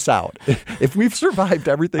figure this out. If we've survived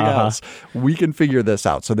everything else, we can figure this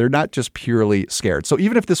out. So they're not just purely scared. So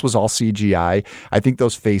even if this was all CGI, I think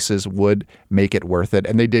those faces would make it worth it.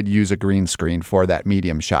 And they did use a green screen for that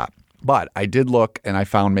medium shot. But I did look, and I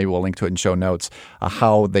found, maybe we'll link to it in show notes,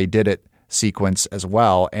 how they did it sequence as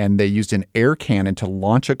well. And they used an air cannon to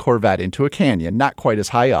launch a Corvette into a canyon, not quite as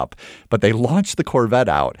high up, but they launched the Corvette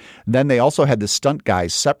out. Then they also had the stunt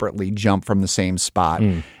guys separately jump from the same spot.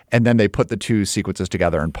 And then they put the two sequences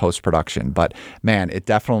together in post-production. But, man, it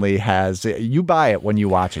definitely has – you buy it when you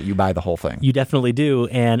watch it. You buy the whole thing. You definitely do.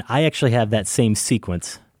 And I actually have that same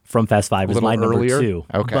sequence from Fast 5 as my number 2.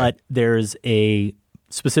 Okay. But there's a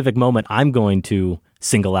specific moment I'm going to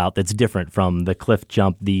single out that's different from the cliff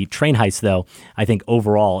jump. The train heist, though, I think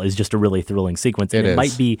overall is just a really thrilling sequence. And it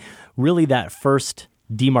might be really that first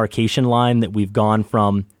demarcation line that we've gone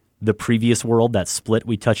from the previous world, that split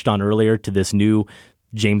we touched on earlier, to this new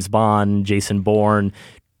James Bond, Jason Bourne,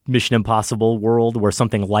 Mission Impossible world where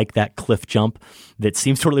something like that cliff jump that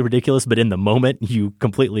seems totally ridiculous, but in the moment you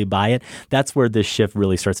completely buy it. That's where this shift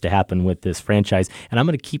really starts to happen with this franchise. And I'm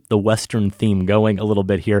going to keep the Western theme going a little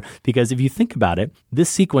bit here, because if you think about it, this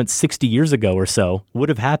sequence 60 years ago or so would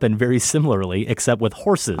have happened very similarly, except with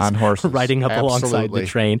horses. On horses. Riding up alongside the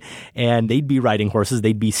train. And they'd be riding horses.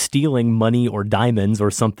 They'd be stealing money or diamonds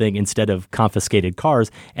or something instead of confiscated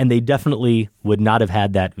cars. And they definitely would not have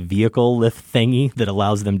had that vehicle lift thingy that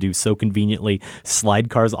allows them to so conveniently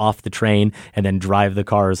slide cars off the train and then drive the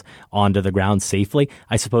cars onto the ground safely.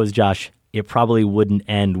 I suppose, Josh, it probably wouldn't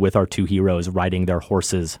end with our two heroes riding their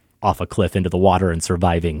horses off a cliff into the water and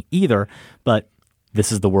surviving either, but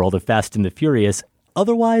this is the world of Fast and the Furious.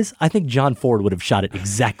 Otherwise, I think John Ford would have shot it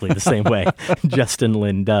exactly the same way Justin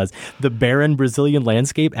Lin does. The barren Brazilian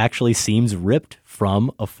landscape actually seems ripped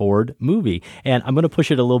from a Ford movie. And I'm going to push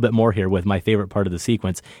it a little bit more here with my favorite part of the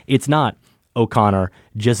sequence. It's not O'Connor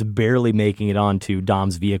just barely making it onto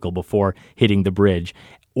Dom's vehicle before hitting the bridge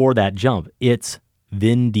or that jump. It's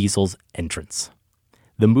Vin Diesel's entrance.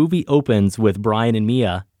 The movie opens with Brian and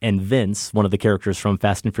Mia and Vince, one of the characters from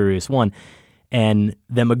Fast and Furious 1, and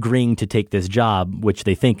them agreeing to take this job, which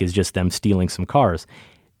they think is just them stealing some cars.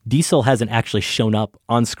 Diesel hasn't actually shown up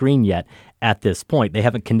on screen yet at this point. They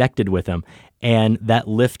haven't connected with him. And that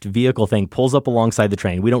lift vehicle thing pulls up alongside the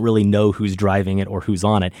train. We don't really know who's driving it or who's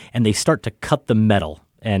on it. And they start to cut the metal.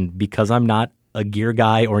 And because I'm not a gear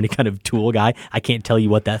guy or any kind of tool guy, I can't tell you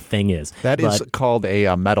what that thing is. That is called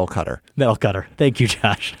a metal cutter. Metal cutter. Thank you,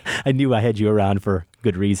 Josh. I knew I had you around for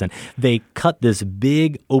good reason. They cut this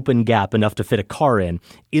big open gap enough to fit a car in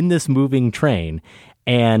this moving train.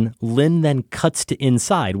 And Lin then cuts to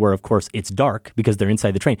inside where, of course, it's dark because they're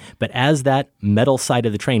inside the train. But as that metal side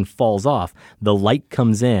of the train falls off, the light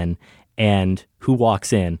comes in, and who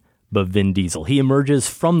walks in but Vin Diesel? He emerges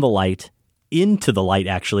from the light into the light,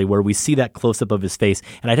 actually, where we see that close-up of his face.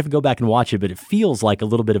 And I'd have to go back and watch it, but it feels like a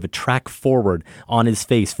little bit of a track forward on his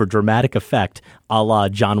face for dramatic effect, a la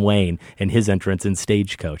John Wayne and his entrance in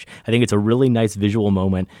Stagecoach. I think it's a really nice visual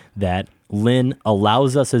moment that Lin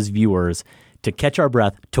allows us as viewers to catch our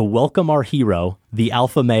breath, to welcome our hero, the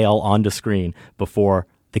alpha male, onto screen before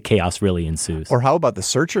the chaos really ensues. Or how about the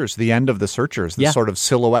Searchers, the end of the Searchers, the sort of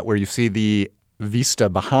silhouette where you see the vista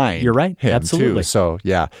behind You're right. him, Absolutely. too. So,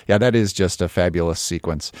 yeah, that is just a fabulous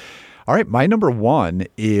sequence. All right, my number 1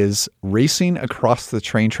 is racing across the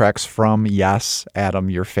train tracks from, yes, Adam,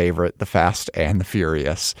 your favorite, The Fast and the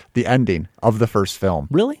Furious, the ending of the first film.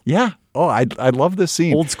 Really? Yeah. Oh, I love this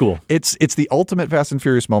scene. Old school. It's the ultimate Fast and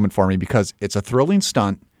Furious moment for me because it's a thrilling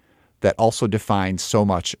stunt that also defines so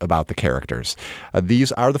much about the characters.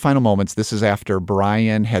 These are the final moments. This is after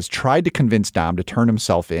Brian has tried to convince Dom to turn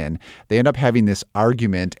himself in. They end up having this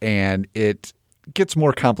argument, and it gets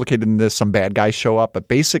more complicated than this. Some bad guys show up, but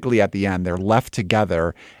basically at the end, they're left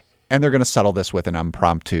together, and they're going to settle this with an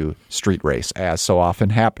impromptu street race, as so often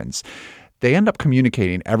happens. They end up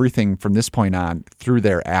communicating everything from this point on through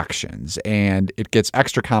their actions, and it gets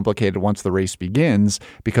extra complicated once the race begins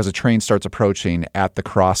because a train starts approaching at the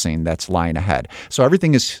crossing that's lying ahead. So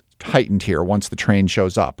everything is heightened here once the train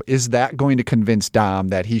shows up. Is that going to convince Dom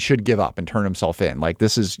that he should give up and turn himself in? Like,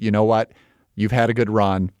 this is, you know what? You've had a good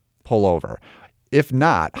run. Pull over. If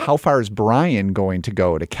not, how far is Brian going to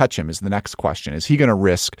go to catch him is the next question. Is he going to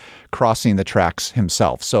risk crossing the tracks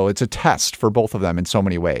himself? So it's a test for both of them in so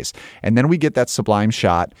many ways. And then we get that sublime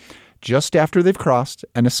shot just after they've crossed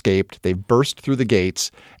and escaped. They've burst through the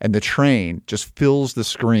gates, and the train just fills the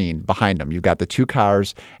screen behind them. You've got the two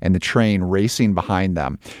cars and the train racing behind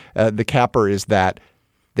them. The capper is that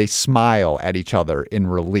they smile at each other in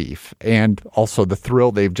relief, and also the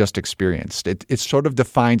thrill they've just experienced. It sort of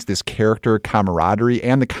defines this character camaraderie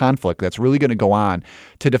and the conflict that's really going to go on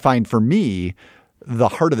to define, for me, the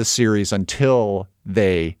heart of the series until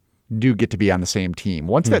they do get to be on the same team.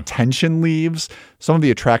 Once that tension leaves, some of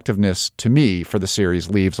the attractiveness to me for the series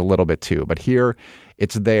leaves a little bit too. But here,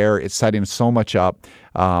 it's there. It's setting so much up.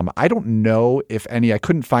 I don't know if I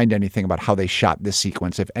couldn't find anything about how they shot this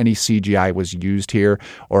sequence, if any CGI was used here,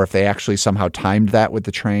 or if they actually somehow timed that with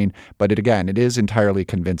the train. But it is entirely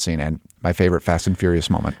convincing, and my favorite Fast and Furious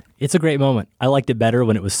moment. It's a great moment. I liked it better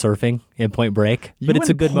when it was surfing in Point Break, but it's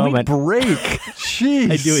a good moment. Break.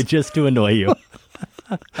 Jeez. I do it just to annoy you.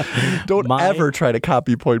 Don't ever try to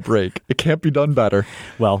copy Point Break. It can't be done better.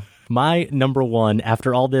 Well, my number one,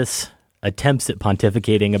 after all this attempts at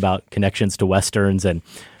pontificating about connections to Westerns and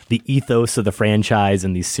the ethos of the franchise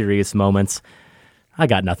and these serious moments, I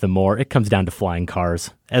got nothing more. It comes down to flying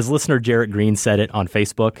cars. As listener Jarrett Green said it on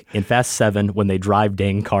Facebook, in Fast 7, when they drive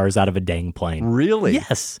dang cars out of a dang plane. Really?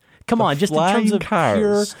 Yes. Come on, just in terms of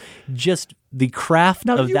pure, just the craft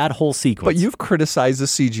of that whole sequence. But you've criticized the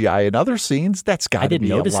CGI in other scenes. That's got to be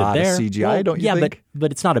a lot of CGI, don't you think?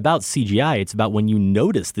 But it's not about CGI. It's about when you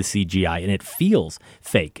notice the CGI and it feels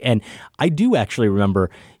fake. And I do actually remember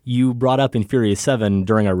you brought up in Furious 7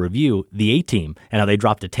 during our review the A-Team and how they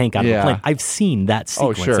dropped a tank out of a plane. I've seen that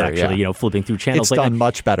sequence flipping through channels. It's done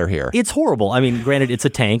much better here. It's horrible. I mean, granted, it's a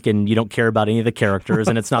tank and you don't care about any of the characters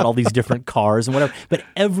and it's not all these different cars and whatever. But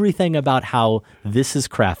everything about how this is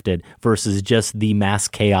crafted versus just the mass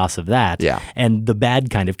chaos of that and the bad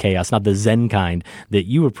kind of chaos, not the Zen kind that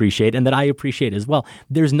you appreciate and that I appreciate as well.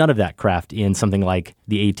 There's none of that craft in something like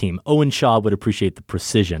the A-Team. Owen Shaw would appreciate the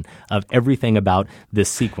precision of everything about this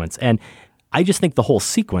sequence. And I just think the whole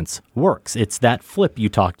sequence works. It's that flip you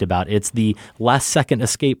talked about. It's the last second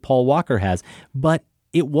escape Paul Walker has. But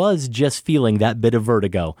it was just feeling that bit of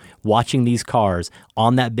vertigo, watching these cars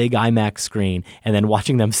on that big IMAX screen and then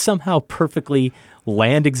watching them somehow perfectly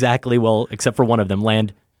land exactly, well, except for one of them,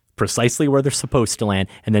 land precisely where they're supposed to land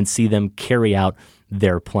and then see them carry out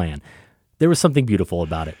their plan. There was something beautiful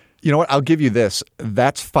about it. You know what? I'll give you this.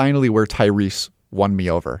 That's finally where Tyrese won me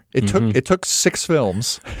over. It took 6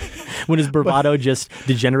 films. When his bravado just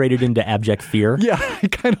degenerated into abject fear. Yeah, I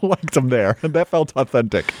kind of liked him there. That felt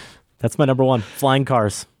authentic. That's my number one. Flying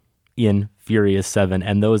cars in Furious 7.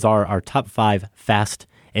 And those are our top 5 Fast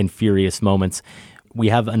and Furious moments. We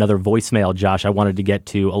have another voicemail, Josh, I wanted to get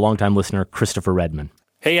to. A longtime listener, Christopher Redman.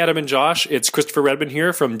 Hey, Adam and Josh. It's Christopher Redman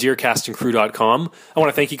here from DearCastandCrew.com. I want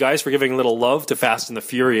to thank you guys for giving a little love to Fast and the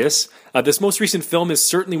Furious. This most recent film is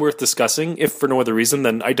certainly worth discussing, if for no other reason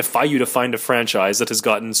than I defy you to find a franchise that has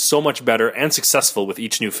gotten so much better and successful with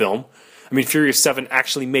each new film. I mean, Furious 7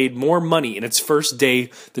 actually made more money in its first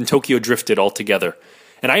day than Tokyo Drift did altogether.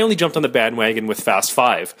 And I only jumped on the bandwagon with Fast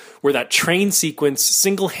 5, where that train sequence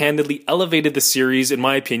single-handedly elevated the series, in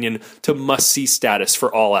my opinion, to must-see status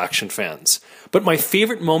for all action fans. But my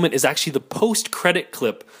favorite moment is actually the post-credit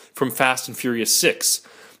clip from Fast and Furious 6.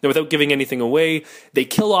 Now, without giving anything away, they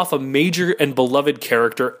kill off a major and beloved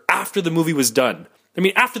character after the movie was done. I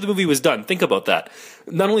mean, after the movie was done, think about that.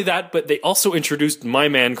 Not only that, but they also introduced my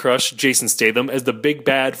man crush, Jason Statham, as the big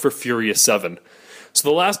bad for Furious 7. So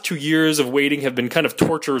the last 2 years of waiting have been kind of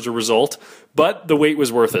torture as a result, but the wait was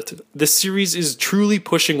worth it. This series is truly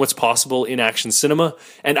pushing what's possible in action cinema,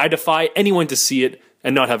 and I defy anyone to see it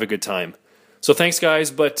and not have a good time. So thanks, guys,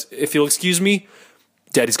 but if you'll excuse me,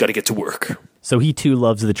 Daddy's got to get to work. So he too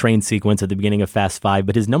loves the train sequence at the beginning of Fast 5,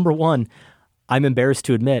 but his number one, I'm embarrassed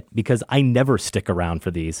to admit, because I never stick around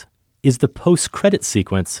for these, is the post-credit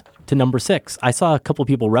sequence to number 6. I saw a couple of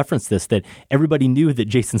people reference this, that everybody knew that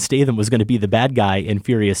Jason Statham was going to be the bad guy in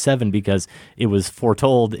Furious 7 because it was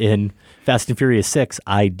foretold in Fast and Furious 6.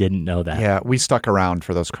 I didn't know that. Yeah, we stuck around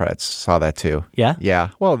for those credits. Saw that too. Yeah?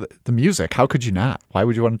 Yeah. Well, the music, how could you not? Why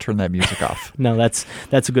would you want to turn that music off? No, that's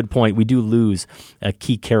a good point. We do lose a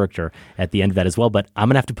key character at the end of that as well, but I'm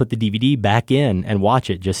going to have to put the DVD back in and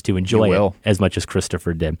watch it just to enjoy it as much as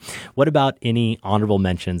Christopher did. What about any honorable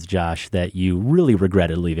mentions, Josh, that you really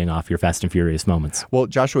regretted leaving off your Fast and Furious moments? Well,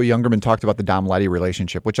 Joshua Youngerman talked about the Dom Letty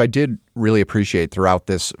relationship, which I did really appreciate throughout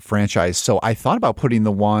this franchise. So I thought about putting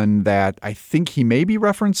the one that I think he may be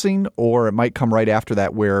referencing, or it might come right after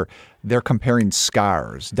that, where they're comparing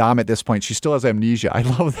scars. Dom, at this point, she still has amnesia. I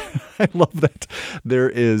love that there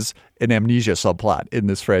is an amnesia subplot in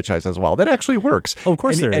this franchise as well. That actually works. Oh, of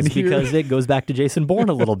course there is, because it goes back to Jason Bourne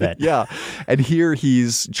a little bit. Yeah. And here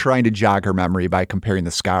he's trying to jog her memory by comparing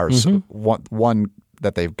the scars. One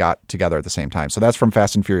that they've got together at the same time. So that's from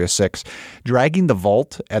Fast and Furious 6. Dragging the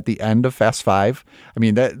vault at the end of Fast 5. I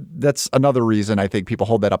mean, that's another reason I think people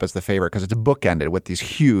hold that up as the favorite, because it's bookended with these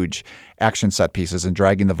huge action set pieces, and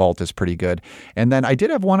dragging the vault is pretty good. And then I did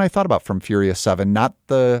have one I thought about from Furious 7, not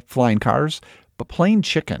the flying cars, but playing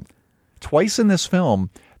chicken. Twice in this film,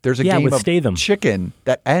 There's a Yeah, game with of Statham. chicken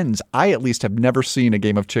that ends. I at least have never seen a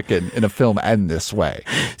game of chicken in a film end this way.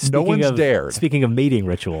 No one's dared. Speaking of mating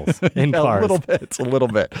rituals in cars. A little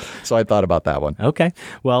bit. So I thought about that one. Okay.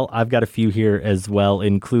 Well, I've got a few here as well,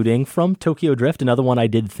 including from Tokyo Drift, another one I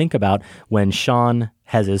did think about when Sean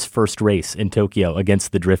has his first race in Tokyo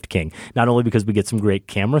against the Drift King. Not only because we get some great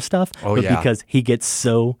camera stuff, but because he gets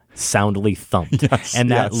so soundly thumped.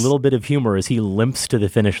 And that little bit of humor as he limps to the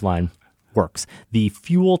finish line works. The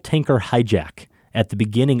fuel tanker hijack at the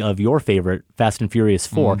beginning of your favorite Fast and Furious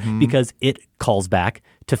 4 because it calls back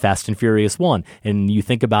to Fast and Furious 1. And you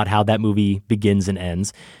think about how that movie begins and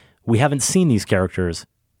ends. We haven't seen these characters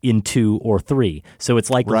in 2 or 3. So it's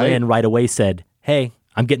like Lynn right away said, hey,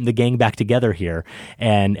 I'm getting the gang back together here,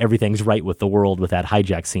 and everything's right with the world with that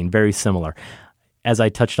hijack scene. Very similar. As I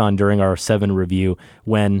touched on during our 7 review,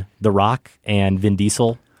 when The Rock and Vin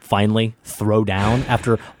Diesel finally throw down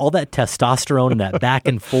after all that testosterone and that back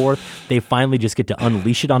and forth, they finally just get to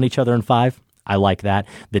unleash it on each other in 5. I like that.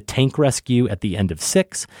 The tank rescue at the end of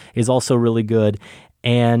 6 is also really good.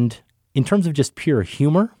 And in terms of just pure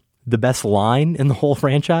humor, the best line in the whole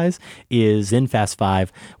franchise is in Fast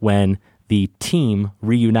 5 when the team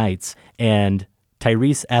reunites and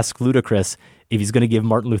Tyrese asks Ludacris if he's going to give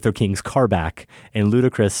Martin Luther King's car back. And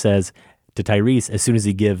Ludacris says to Tyrese as soon as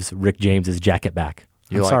he gives Rick James his jacket back.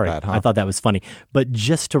 I'm sorry. That, huh? I thought that was funny. But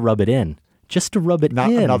just to rub it in.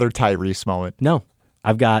 Not another Tyrese moment. No.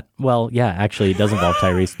 I've got, actually it does involve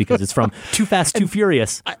Tyrese because it's from Too Fast, Too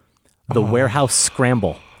Furious. The Warehouse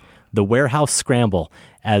Scramble. The Warehouse Scramble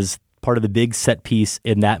as part of the big set piece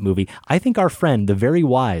in that movie. I think our friend, the very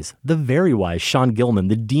wise Sean Gilman,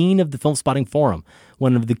 the dean of the Film Spotting Forum,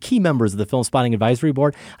 one of the key members of the Film Spotting Advisory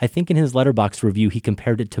Board, I think in his Letterboxd review, he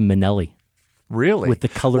compared it to Manelli. Really? With the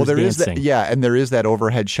colors dancing. And there is that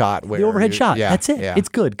overhead shot. The overhead shot. That's it. Yeah. It's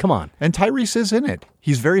good. Come on. And Tyrese is in it.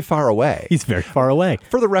 He's very far away.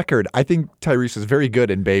 For the record, I think Tyrese is very good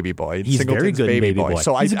in Baby Boy. He's very good in Baby Boy.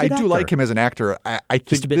 So I do like him as an actor. I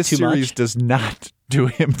think this series does not do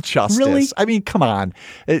him justice. Really? I mean, come on.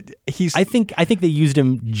 I think they used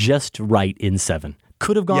him just right in 7.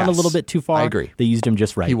 Could have gone a little bit too far. I agree. They used him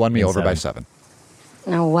just right. He won me over 7. by 7.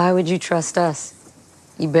 Now, why would you trust us?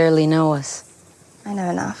 You barely know us. I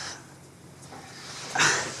know enough.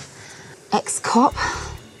 Ex-cop,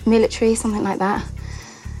 military, something like that.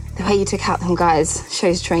 The way you took out them guys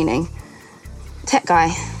shows training. Tech guy,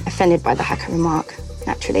 offended by the hacker remark,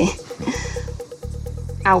 naturally.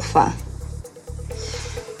 Alpha.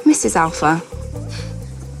 Mrs. Alpha.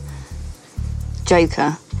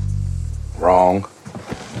 Joker. Wrong.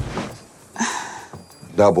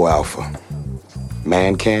 Double alpha.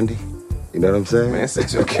 Man candy. You know what I'm saying? Man,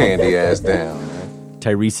 sit your candy ass down, man.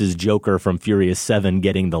 Tyrese's Joker from Furious 7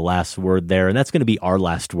 getting the last word there. And that's going to be our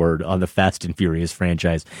last word on the Fast and Furious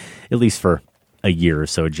franchise, at least for a year or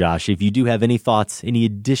so, Josh. If you do have any thoughts, any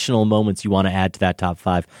additional moments you want to add to that top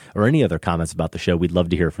 5, or any other comments about the show, we'd love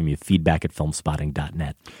to hear from you.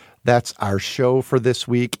 Feedback@filmspotting.net. That's our show for this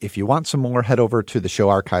week. If you want some more, head over to the show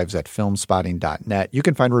archives at filmspotting.net. You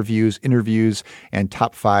can find reviews, interviews, and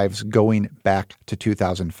top 5s going back to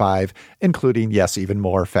 2005, including, yes, even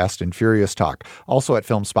more Fast and Furious talk. Also at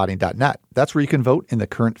filmspotting.net. That's where you can vote in the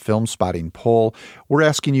current Film Spotting poll. We're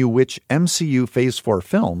asking you which MCU Phase 4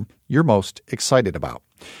 film you're most excited about.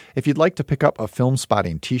 If you'd like to pick up a Film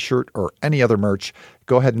Spotting t-shirt or any other merch,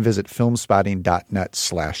 go ahead and visit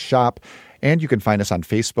filmspotting.net/shop. And you can find us on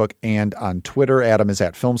Facebook and on Twitter. Adam is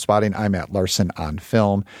at Filmspotting. I'm at Larson on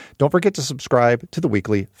Film. Don't forget to subscribe to the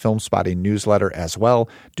weekly Filmspotting newsletter as well.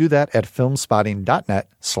 Do that at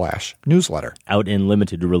filmspotting.net/newsletter. Out in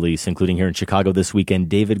limited release, including here in Chicago this weekend,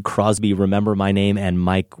 David Crosby, Remember My Name, and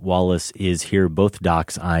Mike Wallace is here. Both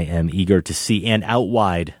docs I am eager to see. And Out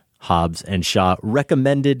Wide, Hobbs and Shaw,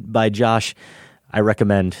 recommended by Josh. I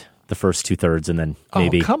recommend the first 2/3 and then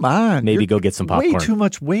maybe come on, maybe go get some popcorn. Way too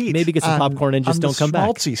much weight. Maybe get some popcorn and just don't come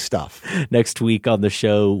back. Schmaltzy stuff. Next week on the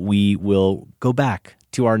show, we will go back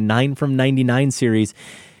to our 9 from 99 series.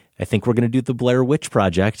 I think we're going to do the Blair Witch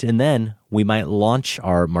Project, and then we might launch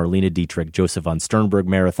our Marlene Dietrich, Joseph von Sternberg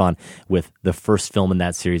marathon with the first film in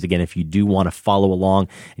that series. Again, if you do want to follow along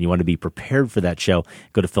and you want to be prepared for that show,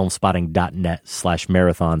 go to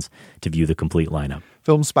filmspotting.net/marathons to view the complete lineup.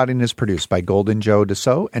 Film Spotting is produced by Golden Joe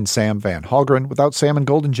Dassault and Sam Van Halgren. Without Sam and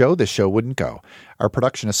Golden Joe, this show wouldn't go. Our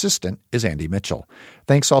production assistant is Andy Mitchell.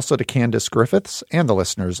 Thanks also to Candace Griffiths and the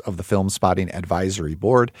listeners of the Film Spotting Advisory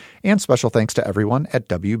Board. And special thanks to everyone at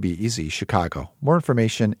WBEZ Chicago. More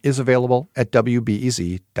information is available at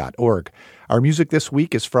WBEZ.org. Our music this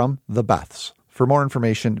week is from The Beths. For more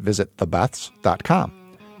information, visit thebeths.com.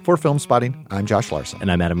 For Film Spotting, I'm Josh Larson.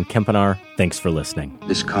 And I'm Adam Kempenaar. Thanks for listening.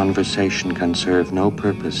 This conversation can serve no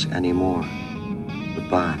purpose anymore.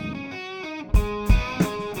 Goodbye.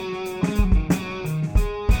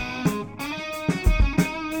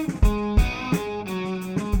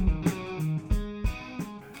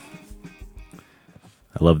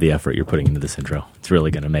 I love the effort you're putting into this intro. It's really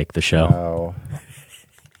going to make the show. Oh.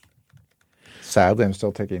 Sadly, I'm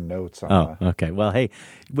still taking notes on okay. Well, hey,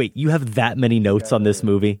 wait, you have that many notes on this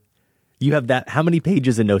movie? You have that? How many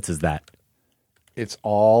pages of notes is that? It's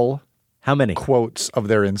all how many quotes of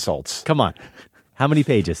their insults. Come on. How many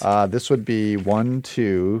pages? This would be 1,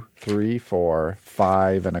 2, 3, 4,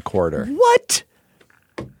 5 and a quarter. What?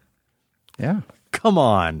 Yeah. Come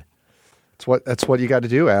on. That's what you got to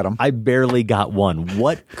do, Adam. I barely got one.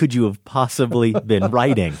 What could you have possibly been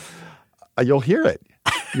writing? You'll hear it.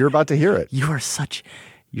 You're about to hear it. You're such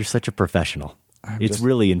a professional. It's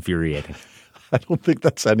really infuriating. I don't think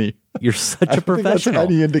that's any. You're such a professional. Think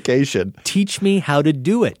that's any indication. Teach me how to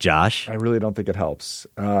do it, Josh. I really don't think it helps.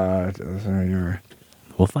 We'll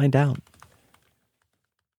find out.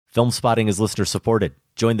 Film Spotting is listener supported.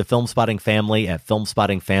 Join the Film Spotting family at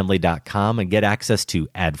filmspottingfamily.com and get access to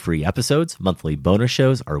ad-free episodes, monthly bonus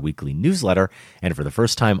shows, our weekly newsletter, and for the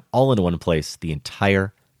first time, all in one place, the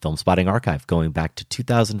entire Film Spotting archive going back to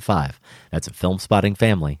 2005. That's at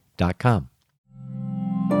filmspottingfamily.com.